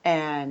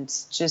 and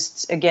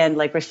just again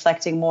like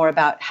reflecting more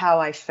about how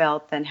I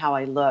felt than how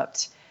I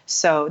looked.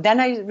 So then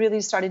I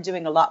really started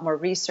doing a lot more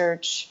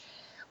research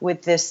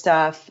with this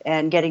stuff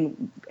and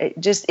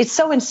it's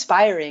so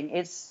inspiring.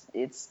 It's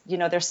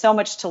there's so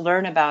much to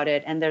learn about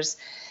it, and there's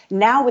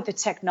now with the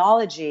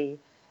technology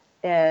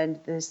and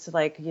this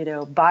like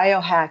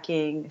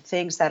biohacking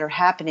things that are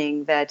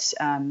happening, that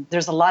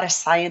there's a lot of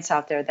science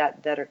out there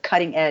that are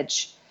cutting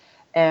edge,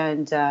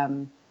 and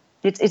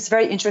it's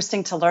very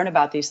interesting to learn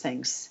about these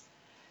things.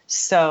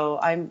 So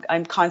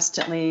I'm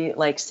constantly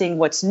like seeing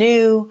what's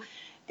new,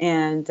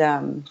 and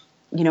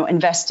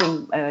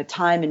investing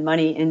time and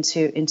money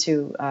into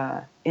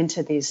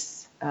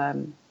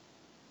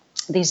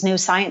these new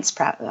science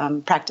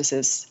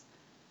practices.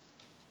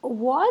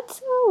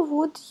 What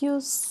would you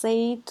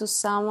say to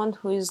someone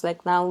who is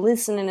like now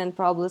listening and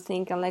probably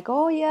thinking like,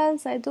 oh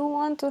yes, I do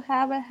want to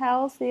have a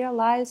healthier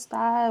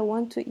lifestyle, I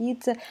want to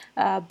eat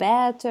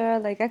better,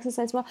 like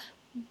exercise more,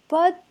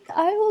 but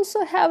I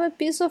also have a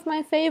piece of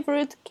my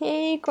favorite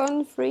cake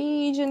on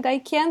fridge and I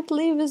can't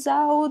live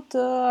without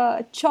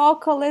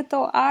chocolate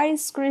or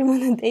ice cream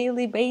on a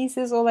daily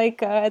basis, or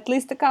like at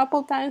least a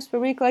couple times per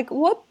week. Like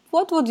what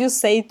would you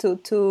say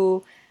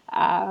to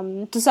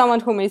someone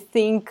who may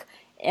think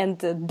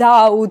and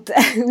doubt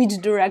which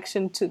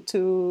direction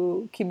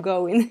to keep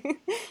going?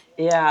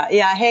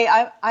 Yeah. Hey,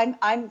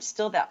 I'm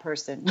still that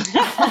person.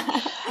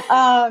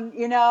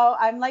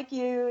 I'm like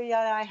you.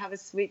 Yeah, I have a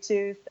sweet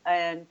tooth,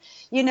 and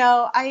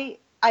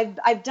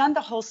I've done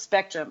the whole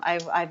spectrum.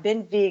 I've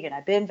been vegan,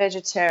 I've been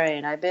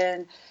vegetarian, I've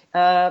been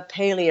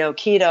paleo,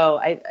 keto.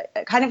 I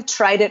kind of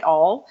tried it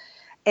all,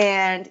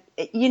 and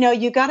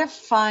you got to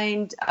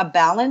find a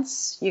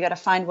balance. You got to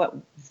find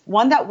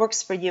one that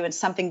works for you and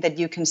something that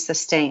you can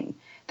sustain.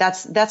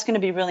 That's going to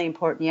be really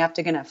important. You have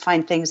to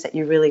find things that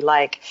you really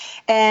like.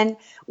 And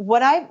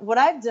what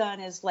I've done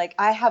is like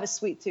I have a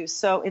sweet tooth.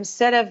 So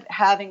instead of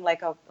having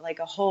like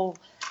a whole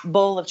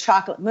bowl of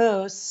chocolate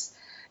mousse,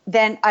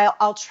 then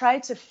I'll try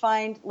to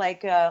find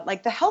like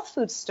the health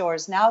food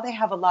stores. Now they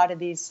have a lot of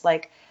these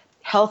like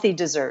healthy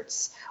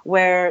desserts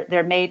where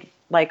they're made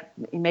like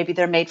maybe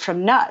they're made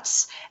from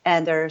nuts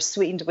and they're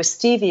sweetened with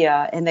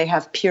stevia and they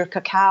have pure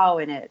cacao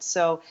in it.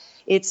 So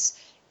it's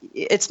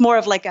more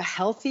of like a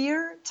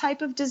healthier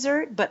type of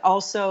dessert, but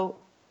also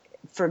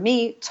for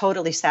me,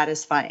 totally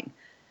satisfying.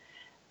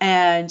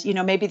 And,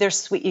 maybe they're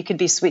sweet. You could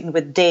be sweetened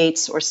with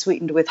dates or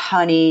sweetened with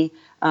honey.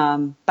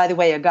 By the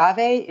way,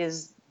 agave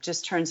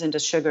just turns into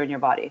sugar in your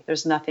body.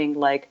 There's nothing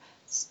like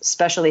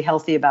especially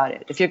healthy about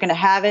it. If you're going to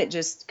have it,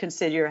 just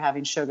consider you're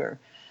having sugar.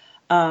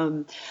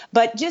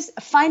 But just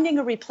finding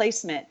a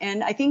replacement.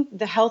 And I think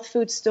the health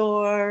food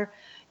store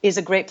is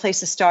a great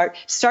place to start.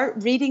 Start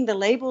reading the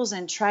labels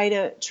and try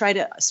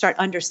to start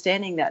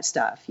understanding that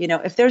stuff.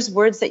 If there's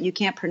words that you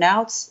can't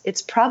pronounce,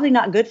 it's probably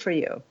not good for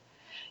you.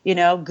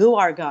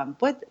 Guar gum.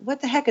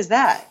 What the heck is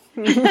that?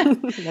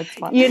 That's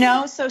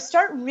fun. So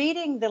start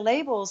reading the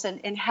labels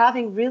and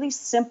having really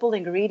simple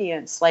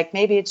ingredients. Like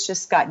maybe it's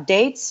just got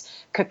dates,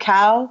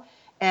 cacao,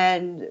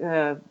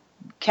 and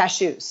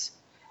cashews.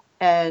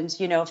 And,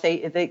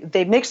 if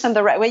they mix them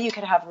the right way, you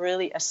can have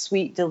really a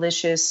sweet,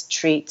 delicious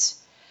treat.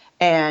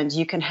 And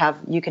you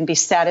can be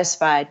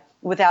satisfied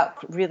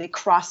without really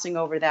crossing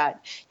over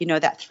that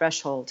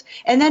threshold.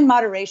 And then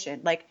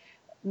moderation. Like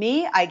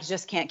me, I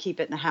just can't keep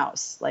it in the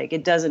house. Like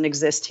it doesn't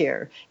exist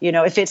here.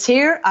 If it's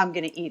here, I'm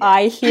going to eat it.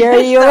 I hear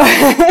you.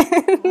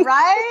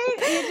 Right?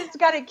 You just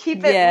got to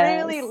keep it Yes.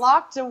 really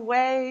locked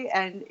away.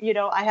 And,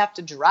 I have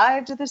to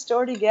drive to the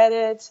store to get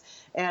it.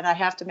 And I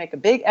have to make a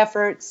big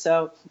effort.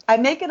 So I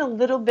make it a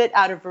little bit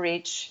out of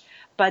reach.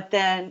 But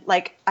then,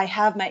 like, I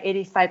have my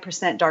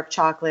 85% dark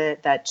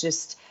chocolate that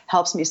just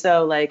helps me.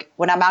 So, like,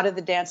 when I'm out at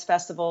the dance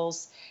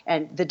festivals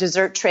and the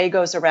dessert tray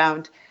goes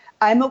around,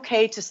 I'm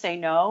okay to say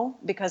no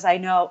because I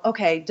know,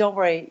 okay, don't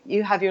worry,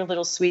 you have your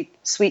little sweet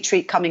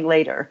treat coming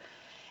later.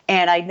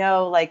 And I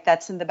know, like,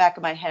 that's in the back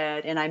of my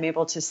head, and I'm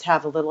able to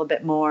have a little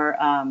bit more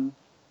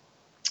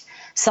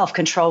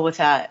self-control with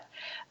that.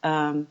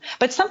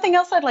 But something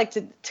else I'd like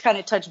to kind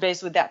of touch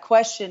base with that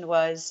question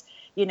was,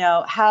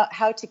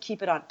 how to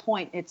keep it on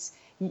point.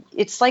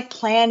 It's like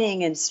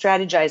planning and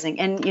strategizing.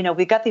 And,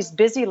 we've got these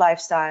busy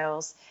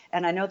lifestyles.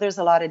 And I know there's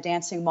a lot of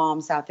dancing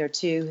moms out there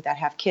too that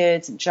have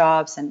kids and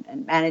jobs and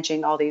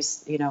managing all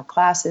these,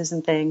 classes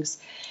and things.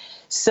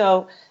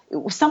 So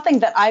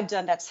something that I've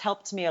done that's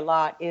helped me a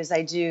lot is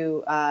I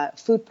do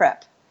food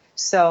prep.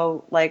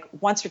 So like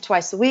once or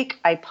twice a week,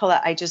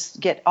 I just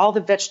get all the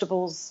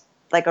vegetables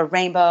like a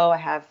rainbow. I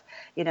have,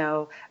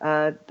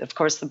 of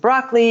course, the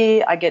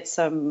broccoli. I get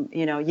some,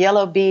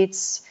 yellow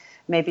beets,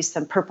 maybe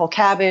some purple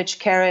cabbage,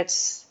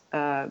 carrots,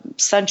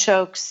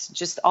 sunchokes,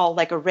 just all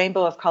like a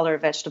rainbow of color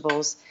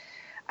vegetables.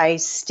 I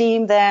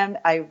steam them,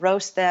 I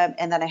roast them,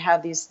 and then I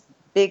have these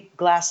big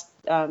glass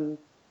jars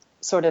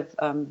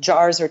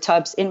or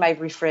tubs in my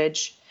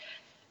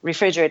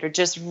refrigerator,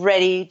 just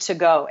ready to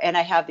go. And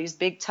I have these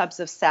big tubs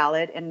of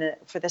salad. And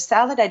for the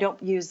salad, I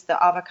don't use the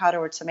avocado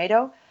or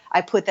tomato. I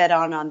put that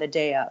on the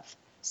day of,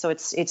 so it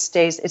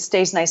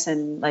stays nice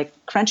and like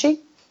crunchy,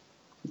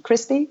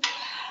 crispy.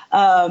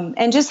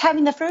 And just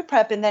having the fruit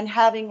prep, and then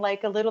having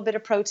like a little bit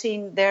of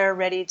protein there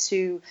ready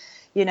to,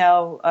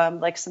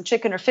 like some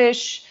chicken or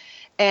fish.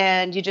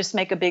 And you just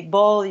make a big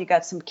bowl. You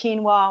got some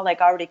quinoa,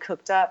 like already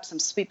cooked up, some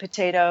sweet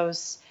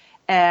potatoes.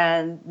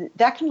 And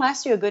that can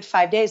last you a good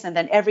 5 days. And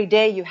then every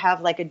day you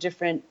have like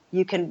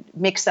you can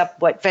mix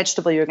up what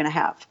vegetable you're going to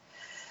have.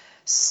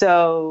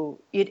 So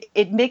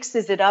it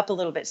mixes it up a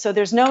little bit. So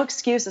there's no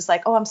excuse. It's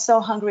like, oh, I'm so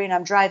hungry and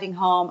I'm driving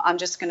home. I'm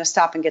just going to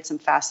stop and get some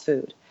fast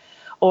food.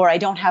 Or I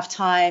don't have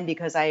time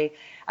because I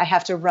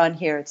have to run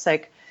here. It's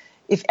like,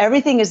 if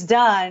everything is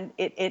done,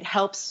 it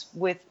helps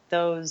with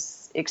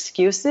those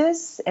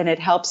excuses, and it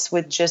helps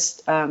with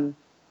just,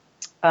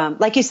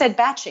 like you said,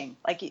 batching.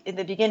 Like in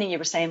the beginning, you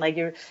were saying like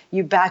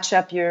you batch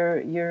up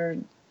your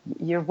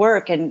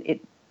work, and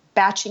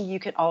batching, you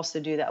can also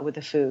do that with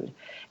the food.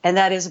 And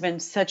that has been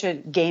such a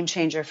game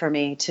changer for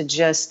me to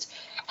just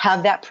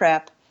have that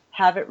prep,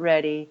 have it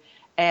ready.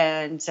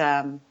 And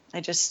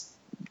it's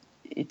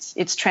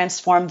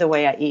transformed the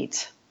way I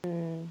eat.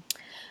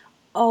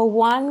 Oh,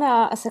 one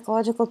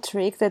psychological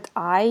trick that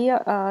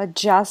I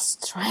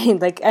just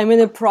tried, like I'm in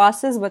a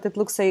process, but it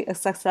looks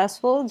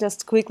successful.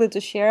 Just quickly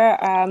to share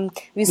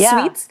with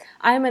sweets.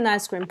 I'm an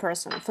ice cream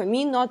person. For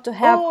me, not to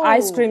have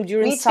ice cream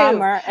during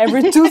summer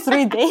every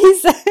 2-3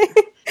 days,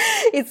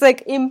 it's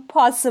like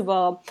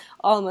impossible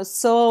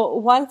almost. So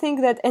one thing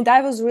and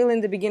I was really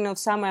in the beginning of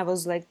summer, I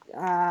was like,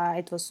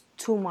 it was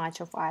too much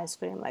of ice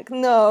cream. Like,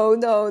 no.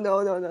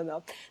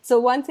 So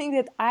one thing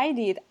that I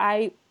did,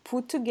 I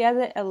put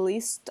together a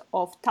list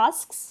of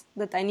tasks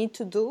that I need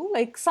to do,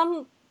 like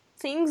some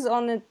things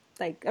on it,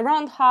 like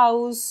around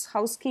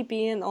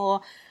housekeeping,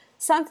 or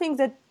something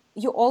that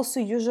you also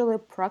usually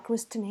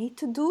procrastinate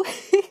to do.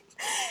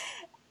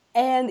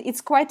 And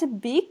it's quite a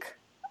big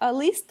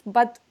list,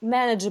 but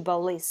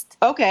manageable list.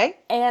 Okay.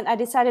 And I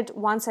decided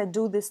once I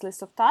do this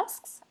list of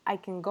tasks, I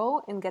can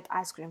go and get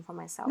ice cream for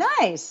myself.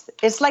 Nice.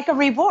 It's like a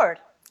reward.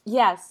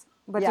 Yes.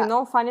 But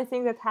funny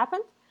thing that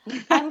happened?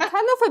 I'm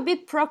kind of a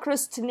bit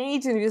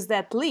procrastinating with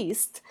that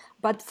list,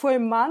 but for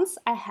months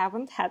I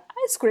haven't had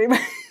ice cream.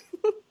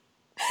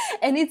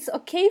 And it's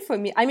okay for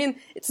me. I mean,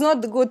 it's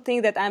not the good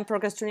thing that I'm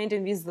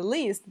procrastinating with the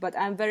list, but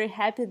I'm very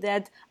happy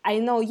that I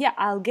know,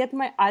 I'll get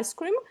my ice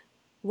cream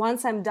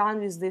once I'm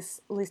done with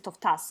this list of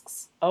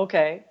tasks.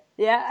 Okay.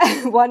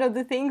 Yeah, one of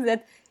the things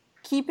that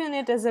keeping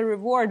it as a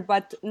reward,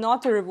 but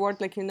not a reward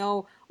like,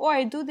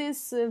 I do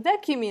this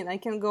vacuuming, I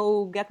can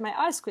go get my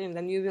ice cream,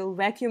 then you will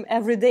vacuum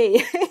every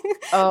day.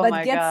 Oh, but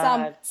my get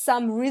God.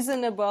 some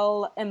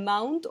reasonable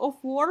amount of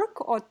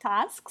work or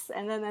tasks,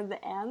 and then at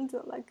the end,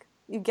 like,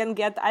 you can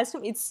get ice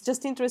cream. It's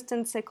just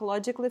interesting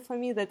psychologically for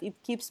me that it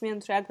keeps me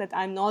on track, that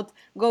I'm not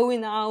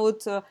going out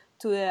to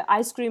an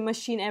ice cream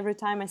machine every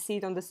time I see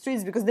it on the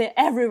streets, because they're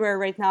everywhere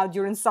right now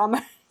during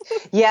summer.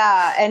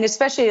 Yeah, and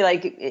especially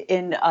like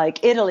in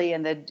like Italy,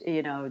 and the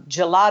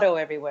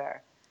gelato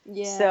everywhere.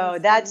 Yeah. So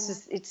that's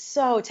just, it's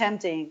so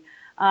tempting.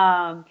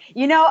 I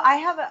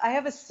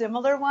have a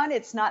similar one.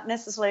 It's not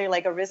necessarily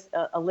like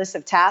a list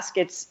of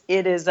tasks.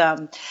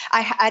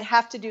 I'd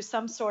have to do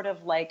some sort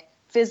of like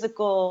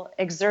physical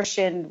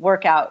exertion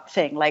workout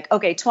thing. Like,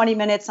 okay, 20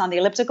 minutes on the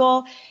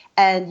elliptical,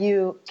 and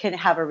you can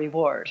have a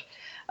reward.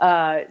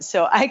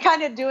 So I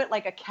kind of do it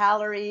like a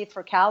calorie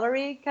for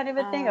calorie kind of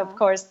a thing. Of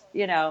course,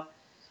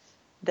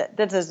 that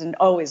doesn't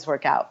always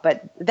work out,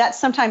 but that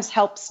sometimes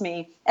helps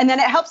me. And then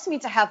it helps me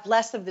to have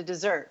less of the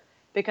dessert,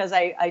 because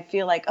I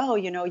feel like,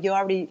 you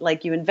already,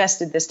 like, you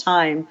invested this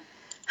time.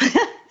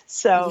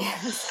 So,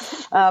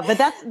 yes. But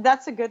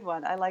that's a good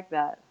one. I like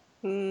that.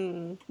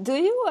 Do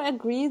you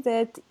agree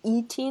that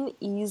eating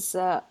is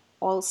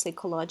all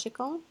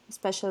psychological,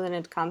 especially when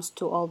it comes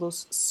to all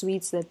those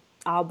sweets that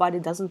our body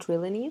doesn't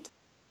really need?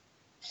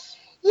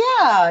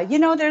 Yeah,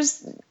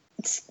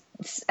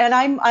 and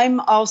I'm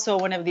also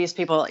one of these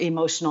people,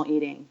 emotional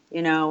eating.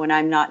 When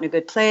I'm not in a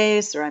good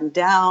place, or I'm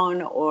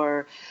down,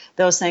 or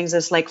those things,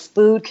 it's like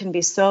food can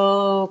be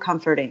so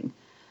comforting,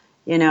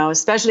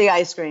 especially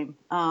ice cream.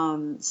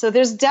 So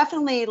there's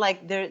definitely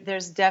like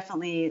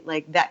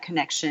that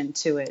connection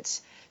to it.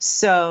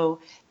 So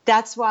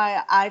that's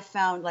why I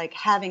found like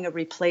having a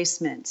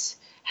replacement,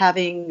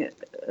 having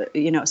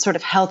sort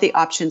of healthy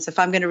options. If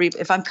I'm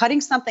if I'm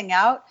cutting something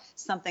out,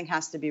 something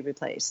has to be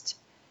replaced.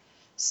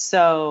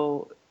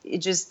 So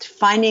just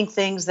finding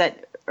things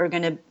that are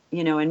going to,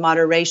 in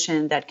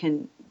moderation, that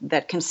can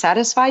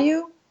satisfy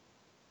you.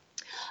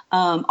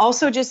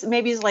 Also, just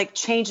maybe like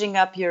changing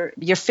up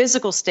your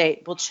physical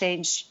state will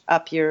change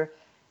up your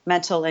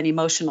mental and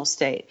emotional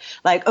state.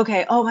 Like,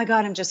 okay, oh my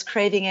God, I'm just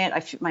craving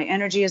it. My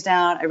energy is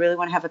down. I really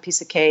want to have a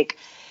piece of cake.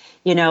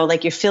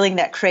 Like you're feeling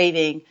that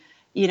craving.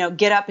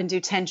 Get up and do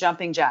 10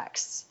 jumping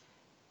jacks,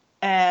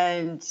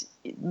 and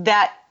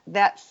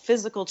that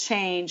physical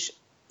change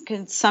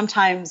can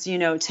sometimes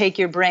take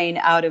your brain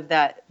out of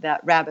that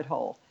rabbit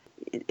hole.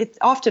 It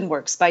often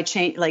works by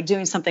like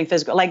doing something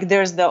physical. Like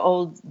there's the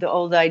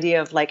old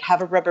idea of like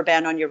have a rubber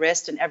band on your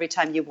wrist, and every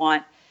time you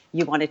want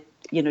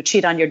to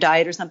cheat on your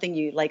diet or something,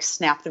 you like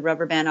snap the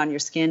rubber band on your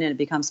skin and it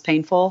becomes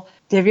painful.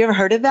 Have you ever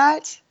heard of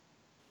that?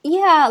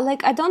 Yeah,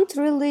 like I don't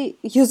really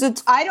use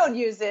it. I don't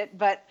use it,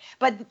 but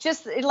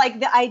just like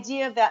the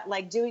idea that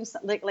like doing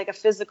like a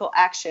physical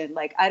action,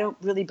 like I don't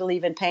really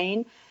believe in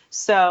pain.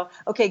 So,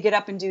 okay, get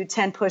up and do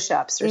 10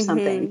 push-ups or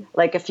something.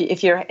 Like if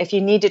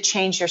you need to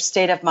change your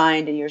state of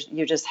mind and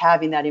you're just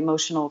having that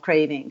emotional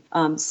craving.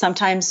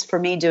 Sometimes for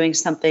me, doing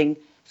something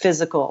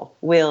physical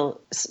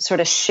will sort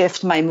of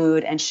shift my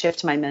mood and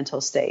shift my mental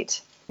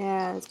state.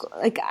 Yeah,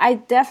 like I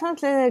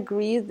definitely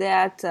agree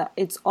that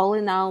it's all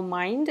in our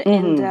mind,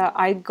 and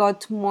I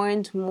got more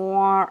and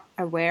more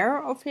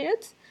aware of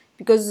it,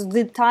 because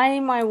the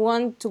time I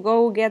want to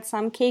go get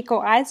some cake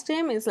or ice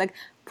cream, it's like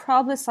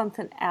probably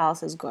something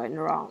else is going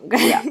wrong.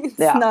 Yeah. It's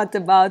not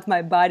about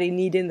my body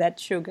needing that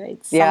sugar.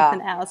 It's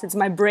something else. It's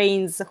my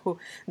brains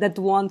that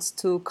wants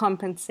to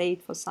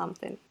compensate for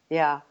something.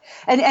 Yeah.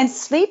 And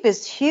sleep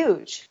is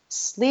huge.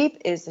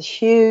 Sleep is a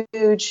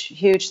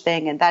huge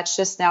thing. And that's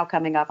just now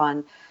coming up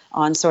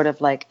on sort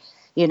of like,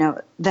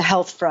 the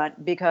health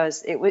front,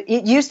 because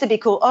it used to be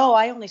cool. Oh,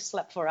 I only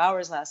slept 4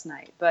 hours last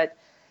night. But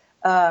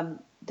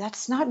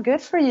that's not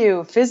good for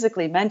you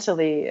physically,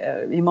 mentally,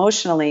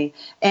 emotionally.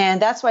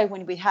 And that's why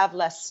when we have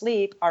less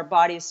sleep, our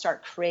bodies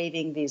start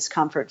craving these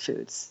comfort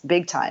foods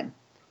big time,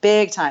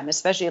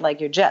 especially like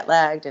you're jet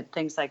lagged and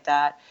things like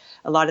that.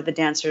 A lot of the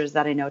dancers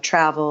that I know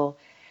travel.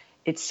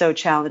 It's so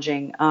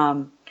challenging.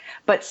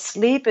 But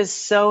sleep is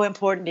so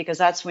important because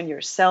that's when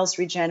your cells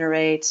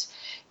regenerate.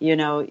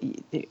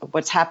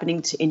 What's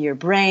happening in your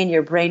brain.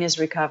 Your brain is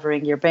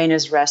recovering. Your brain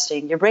is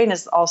resting. Your brain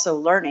is also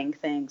learning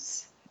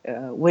things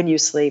when you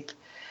sleep.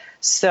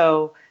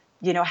 So,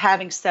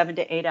 having 7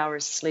 to 8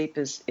 hours sleep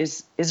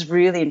is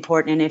really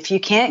important. And if you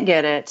can't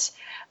get it,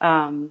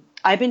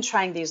 I've been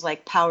trying these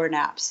like power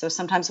naps. So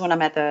sometimes when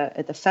I'm at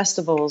the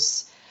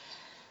festivals,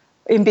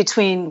 in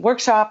between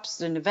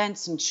workshops and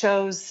events and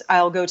shows,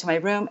 I'll go to my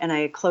room and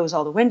I close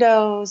all the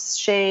windows,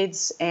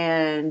 shades,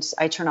 and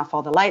I turn off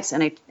all the lights.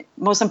 And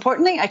most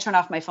importantly, I turn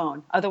off my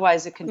phone.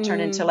 Otherwise, it can turn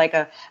into like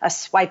a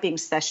swiping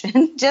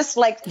session, just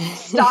like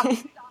stalk.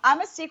 I'm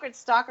a secret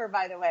stalker,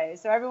 by the way.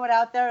 So everyone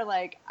out there,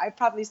 like, I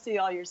probably see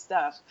all your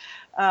stuff.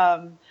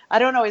 I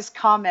don't always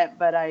comment,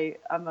 but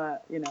I'm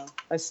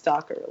a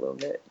stalker a little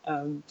bit.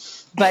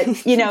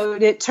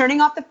 But turning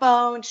off the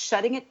phone,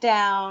 shutting it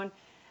down,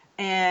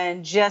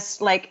 and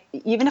just like,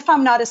 even if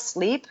I'm not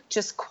asleep,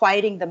 just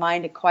quieting the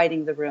mind and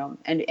quieting the room,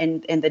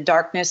 and the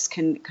darkness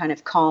can kind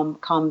of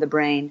calm the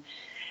brain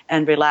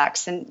and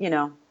relax.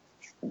 And,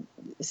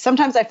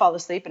 sometimes I fall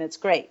asleep and it's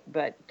great,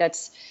 but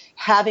that's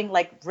having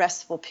like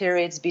restful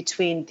periods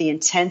between the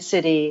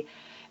intensity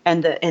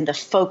and the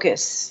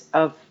focus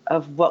of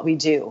what we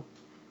do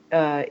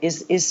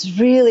is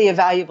really a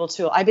valuable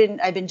tool. I've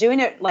been doing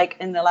it like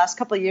in the last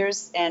couple of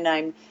years,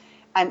 and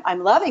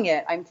I'm loving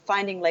it. I'm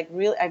finding like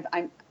really,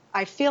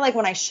 I feel like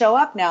when I show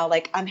up now,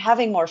 like I'm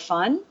having more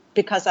fun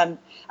because I'm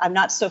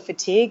not so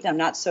fatigued. I'm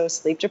not so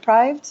sleep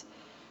deprived.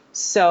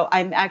 So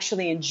I'm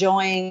actually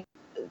enjoying,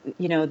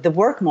 the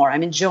work more.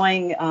 I'm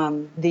enjoying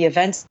the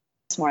events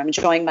more. I'm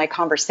enjoying my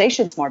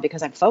conversations more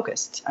because I'm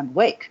focused. I'm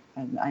awake.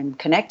 I'm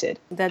connected.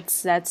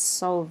 That's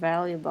so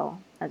valuable.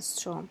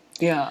 That's true.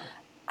 Yeah.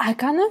 I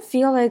kind of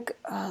feel like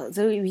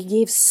we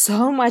gave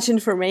so much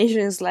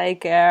information. It's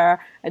like I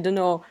don't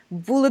know,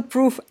 bullet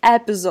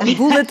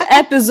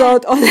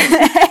episode on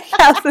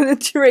health and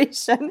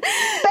nutrition.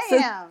 Bam! So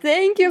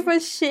thank you for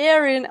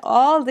sharing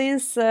all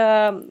this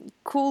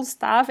cool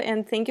stuff,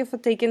 and thank you for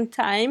taking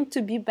time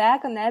to be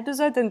back on the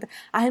episode. And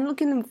I'm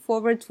looking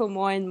forward for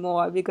more and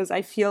more, because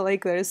I feel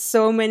like there's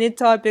so many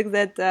topics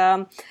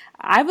that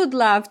I would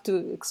love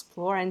to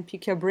explore and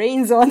pick your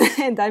brains on,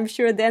 and I'm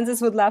sure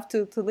dancers would love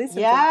to listen.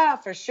 Yeah,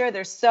 for sure.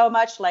 There's so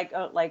much like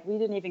we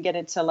didn't even get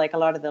into like a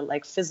lot of the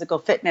like physical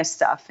fitness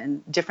stuff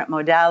and different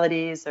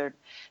modalities or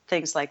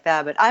things like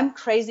that. But I'm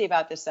crazy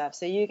about this stuff,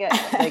 so you get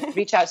like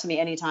reach out to me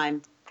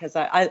anytime, because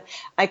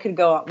I could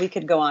go on. We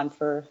could go on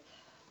for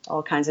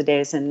all kinds of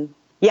days, and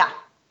yeah,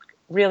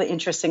 really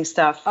interesting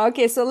stuff.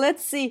 Okay, so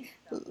let's see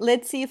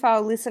if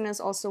our listeners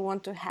also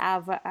want to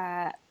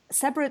have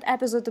separate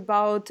episode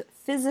about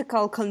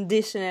physical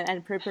conditioning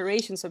and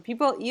preparation. So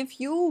people, if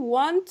you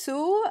want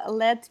to,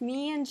 let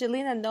me and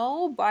Jelena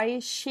know by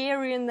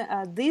sharing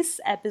this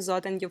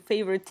episode and your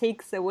favorite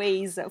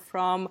takeaways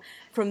from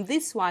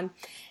this one.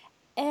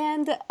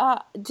 And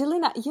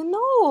Jelena, you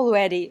know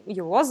already,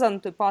 you was on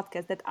the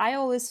podcast, that I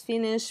always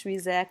finish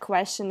with a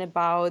question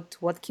about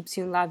what keeps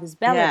you in love with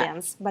belly Yeah.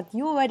 dance, but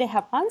you already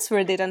have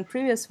answered it on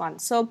previous one.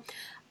 So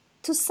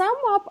to sum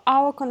up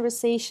our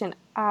conversation,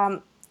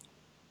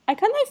 I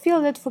kind of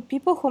feel that for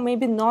people who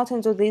maybe not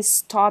into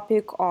this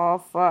topic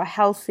of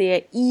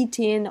healthier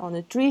eating or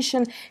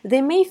nutrition,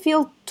 they may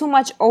feel too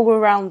much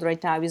overwhelmed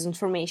right now with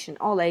information,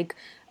 or like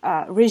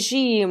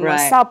regime,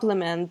 Right.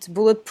 supplement,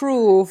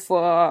 bulletproof,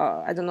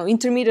 I don't know,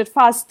 intermittent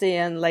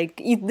fasting, like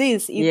eat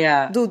this, eat,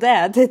 Yeah. do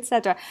that,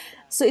 etc.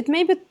 So it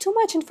may be too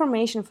much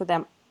information for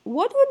them.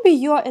 What would be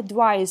your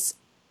advice?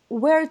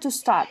 Where to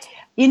start?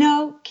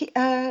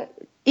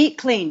 Eat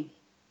clean.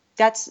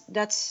 That's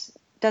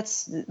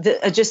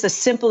just a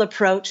simple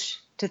approach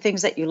to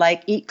things that you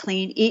like. Eat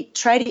clean.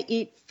 Try to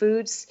eat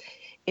foods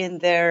in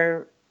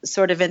their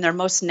in their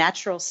most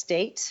natural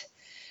state.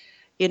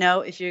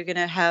 If you're going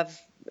to have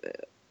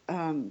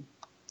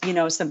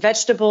some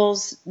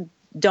vegetables,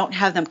 don't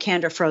have them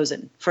canned or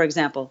frozen, for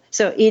example.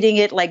 So eating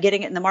it, like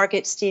getting it in the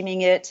market,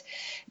 steaming it,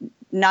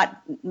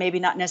 maybe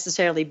not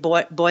necessarily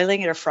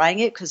boiling it or frying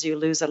it, because you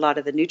lose a lot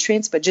of the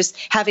nutrients, but just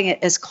having it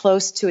as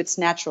close to its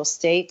natural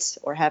state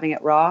or having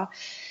it raw.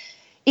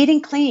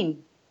 Eating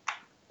clean.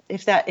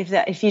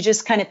 If you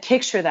just kind of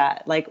picture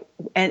that, like,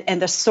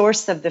 and the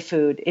source of the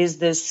food,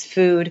 is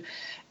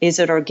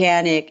it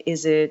organic?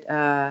 Is it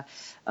where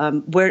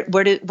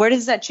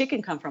does that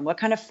chicken come from? What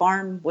kind of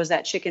farm was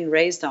that chicken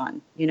raised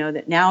on?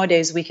 That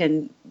nowadays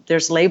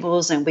there's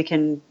labels, and we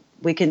can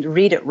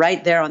read it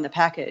right there on the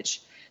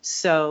package.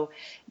 So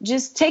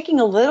just taking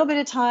a little bit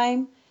of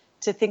time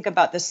to think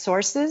about the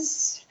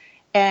sources,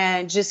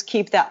 and just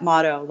keep that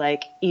motto,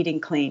 like eating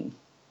clean,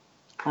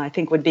 I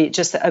think would be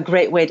just a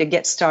great way to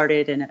get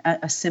started, and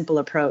a simple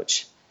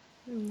approach.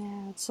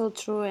 Yeah, it's so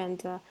true.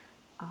 And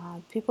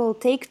people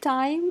take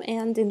time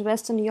and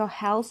invest in your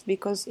health,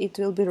 because it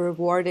will be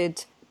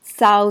rewarded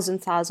thousand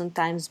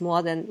times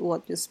more than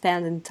what you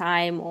spend in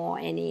time or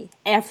any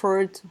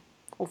effort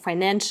or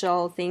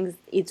financial things.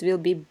 It will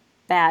be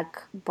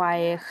back by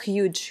a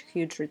huge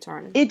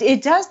return.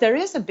 It does. There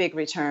is a big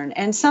return,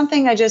 and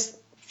something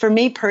for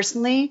me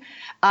personally,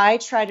 I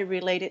try to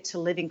relate it to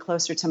living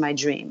closer to my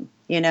dream.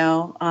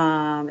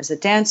 As a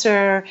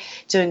dancer,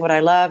 doing what I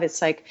love,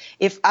 it's like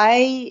if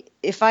I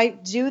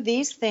do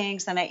these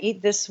things and I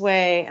eat this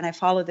way and I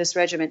follow this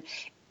regimen,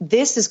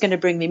 this is going to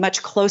bring me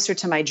much closer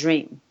to my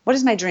dream. What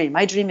is my dream?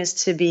 My dream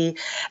is to be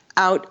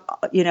out,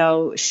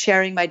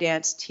 sharing my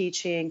dance,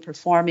 teaching,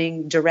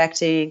 performing,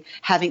 directing,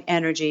 having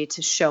energy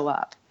to show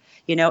up.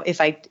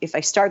 If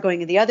I start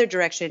going in the other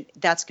direction,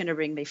 that's going to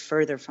bring me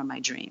further from my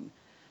dream.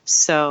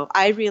 So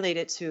I relate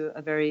it to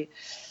a very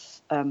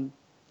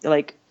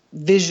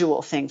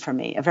visual thing for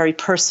me, a very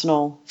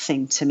personal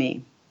thing to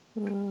me.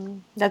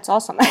 That's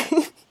awesome.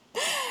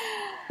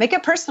 Make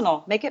it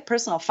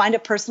personal. Find a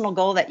personal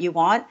goal that you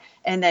want,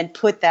 and then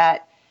put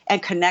that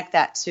and connect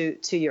that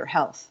to your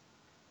health.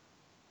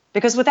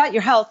 Because without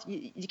your health,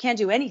 you can't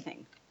do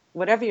anything.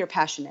 Whatever your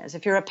passion is,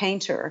 if you're a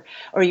painter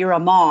or you're a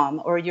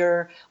mom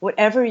or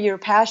whatever your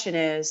passion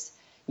is,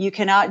 you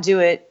cannot do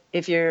it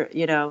if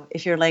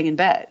you're laying in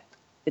bed.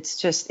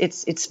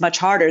 It's much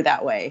harder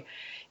that way,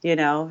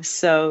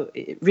 so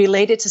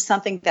relate it to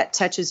something that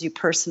touches you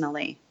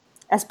personally.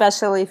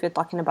 Especially if you're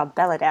talking about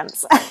belly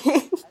dance.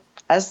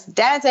 As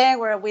dancing,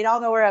 where we all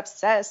know we're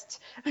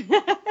obsessed.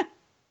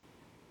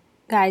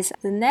 Guys,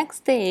 the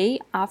next day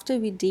after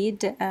we did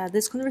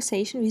this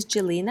conversation with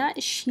Jelena,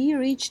 she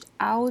reached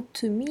out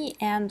to me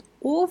and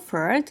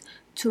offered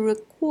to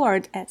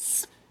record a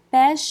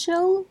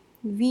special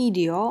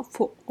video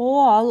for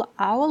all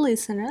our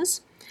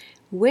listeners,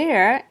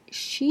 where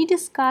she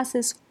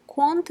discusses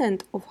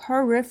content of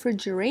her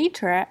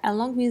refrigerator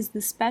along with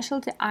the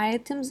specialty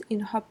items in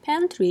her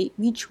pantry,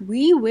 which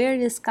we were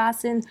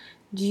discussing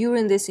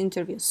during this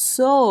interview.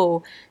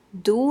 So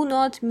do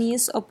not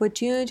miss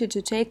opportunity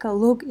to take a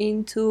look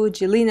into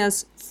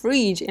Jelena's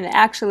fridge and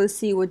actually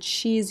see what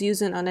she's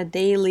using on a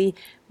daily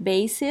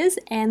basis.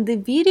 And the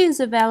video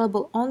is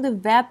available on the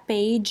web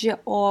page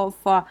of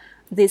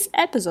this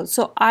episode.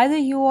 So either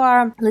you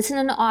are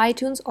listening on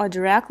iTunes or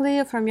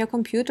directly from your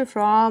computer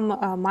from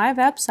my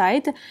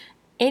website.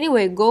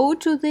 Anyway, go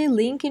to the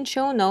link in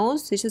show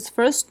notes. This is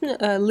first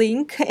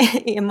link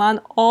among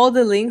all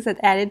the links that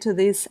added to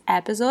this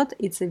episode.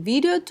 It's a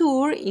video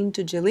tour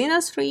into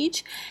Jelena's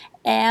fridge,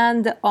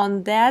 and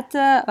on that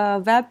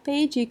web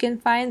page you can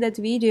find that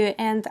video.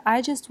 And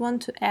I just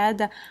want to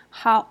add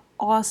how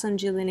awesome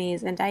Jelena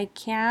is, and I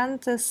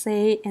can't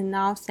say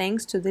enough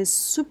thanks to this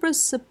super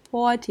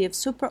supportive,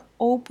 super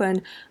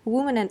open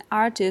woman and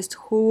artist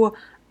who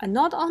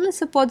not only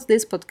supports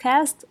this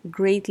podcast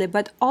greatly,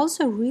 but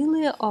also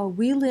really are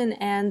willing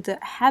and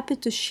happy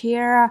to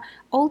share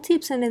all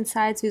tips and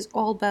insights with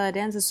all belly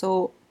dancers.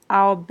 So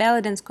our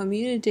belly dance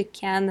community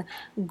can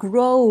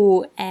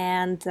grow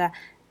and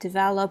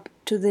develop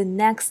to the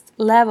next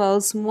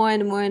levels more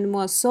and more and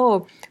more.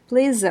 So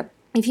please,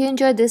 if you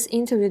enjoyed this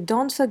interview,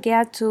 don't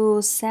forget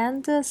to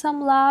send some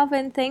love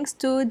and thanks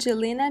to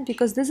Jelena,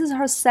 because this is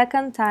her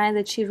second time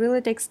that she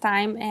really takes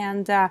time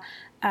and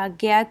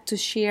get to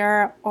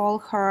share all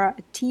her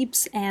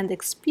tips and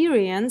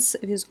experience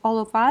with all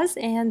of us.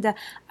 And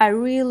I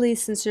really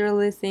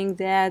sincerely think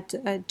that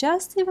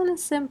just even a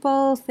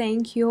simple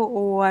thank you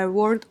or a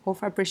word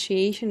of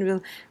appreciation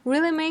will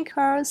really make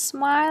her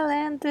smile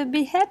and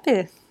be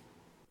happy.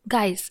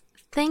 Guys,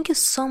 thank you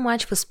so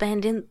much for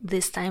spending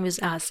this time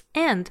with us.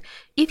 And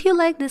if you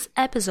like this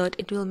episode,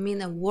 it will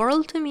mean a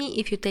world to me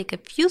if you take a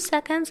few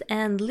seconds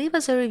and leave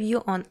us a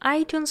review on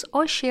iTunes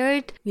or share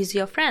it with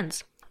your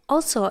friends.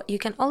 Also, you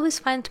can always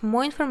find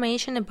more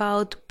information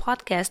about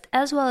podcast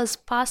as well as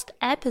past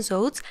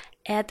episodes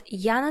at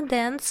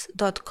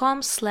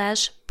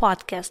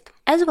yanadance.com/podcast.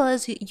 As well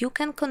as you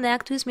can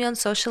connect with me on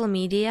social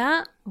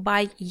media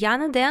by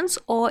Yana Dance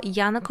or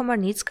Yana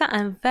Komarnitska.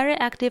 I'm very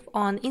active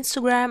on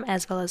Instagram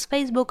as well as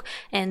Facebook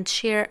and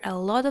share a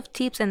lot of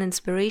tips and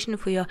inspiration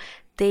for your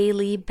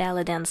daily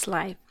belly dance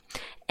life.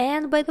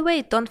 And by the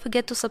way, don't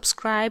forget to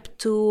subscribe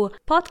to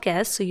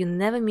podcasts so you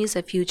never miss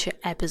a future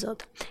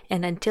episode.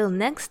 And until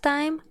next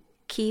time,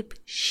 keep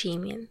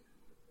shimmying.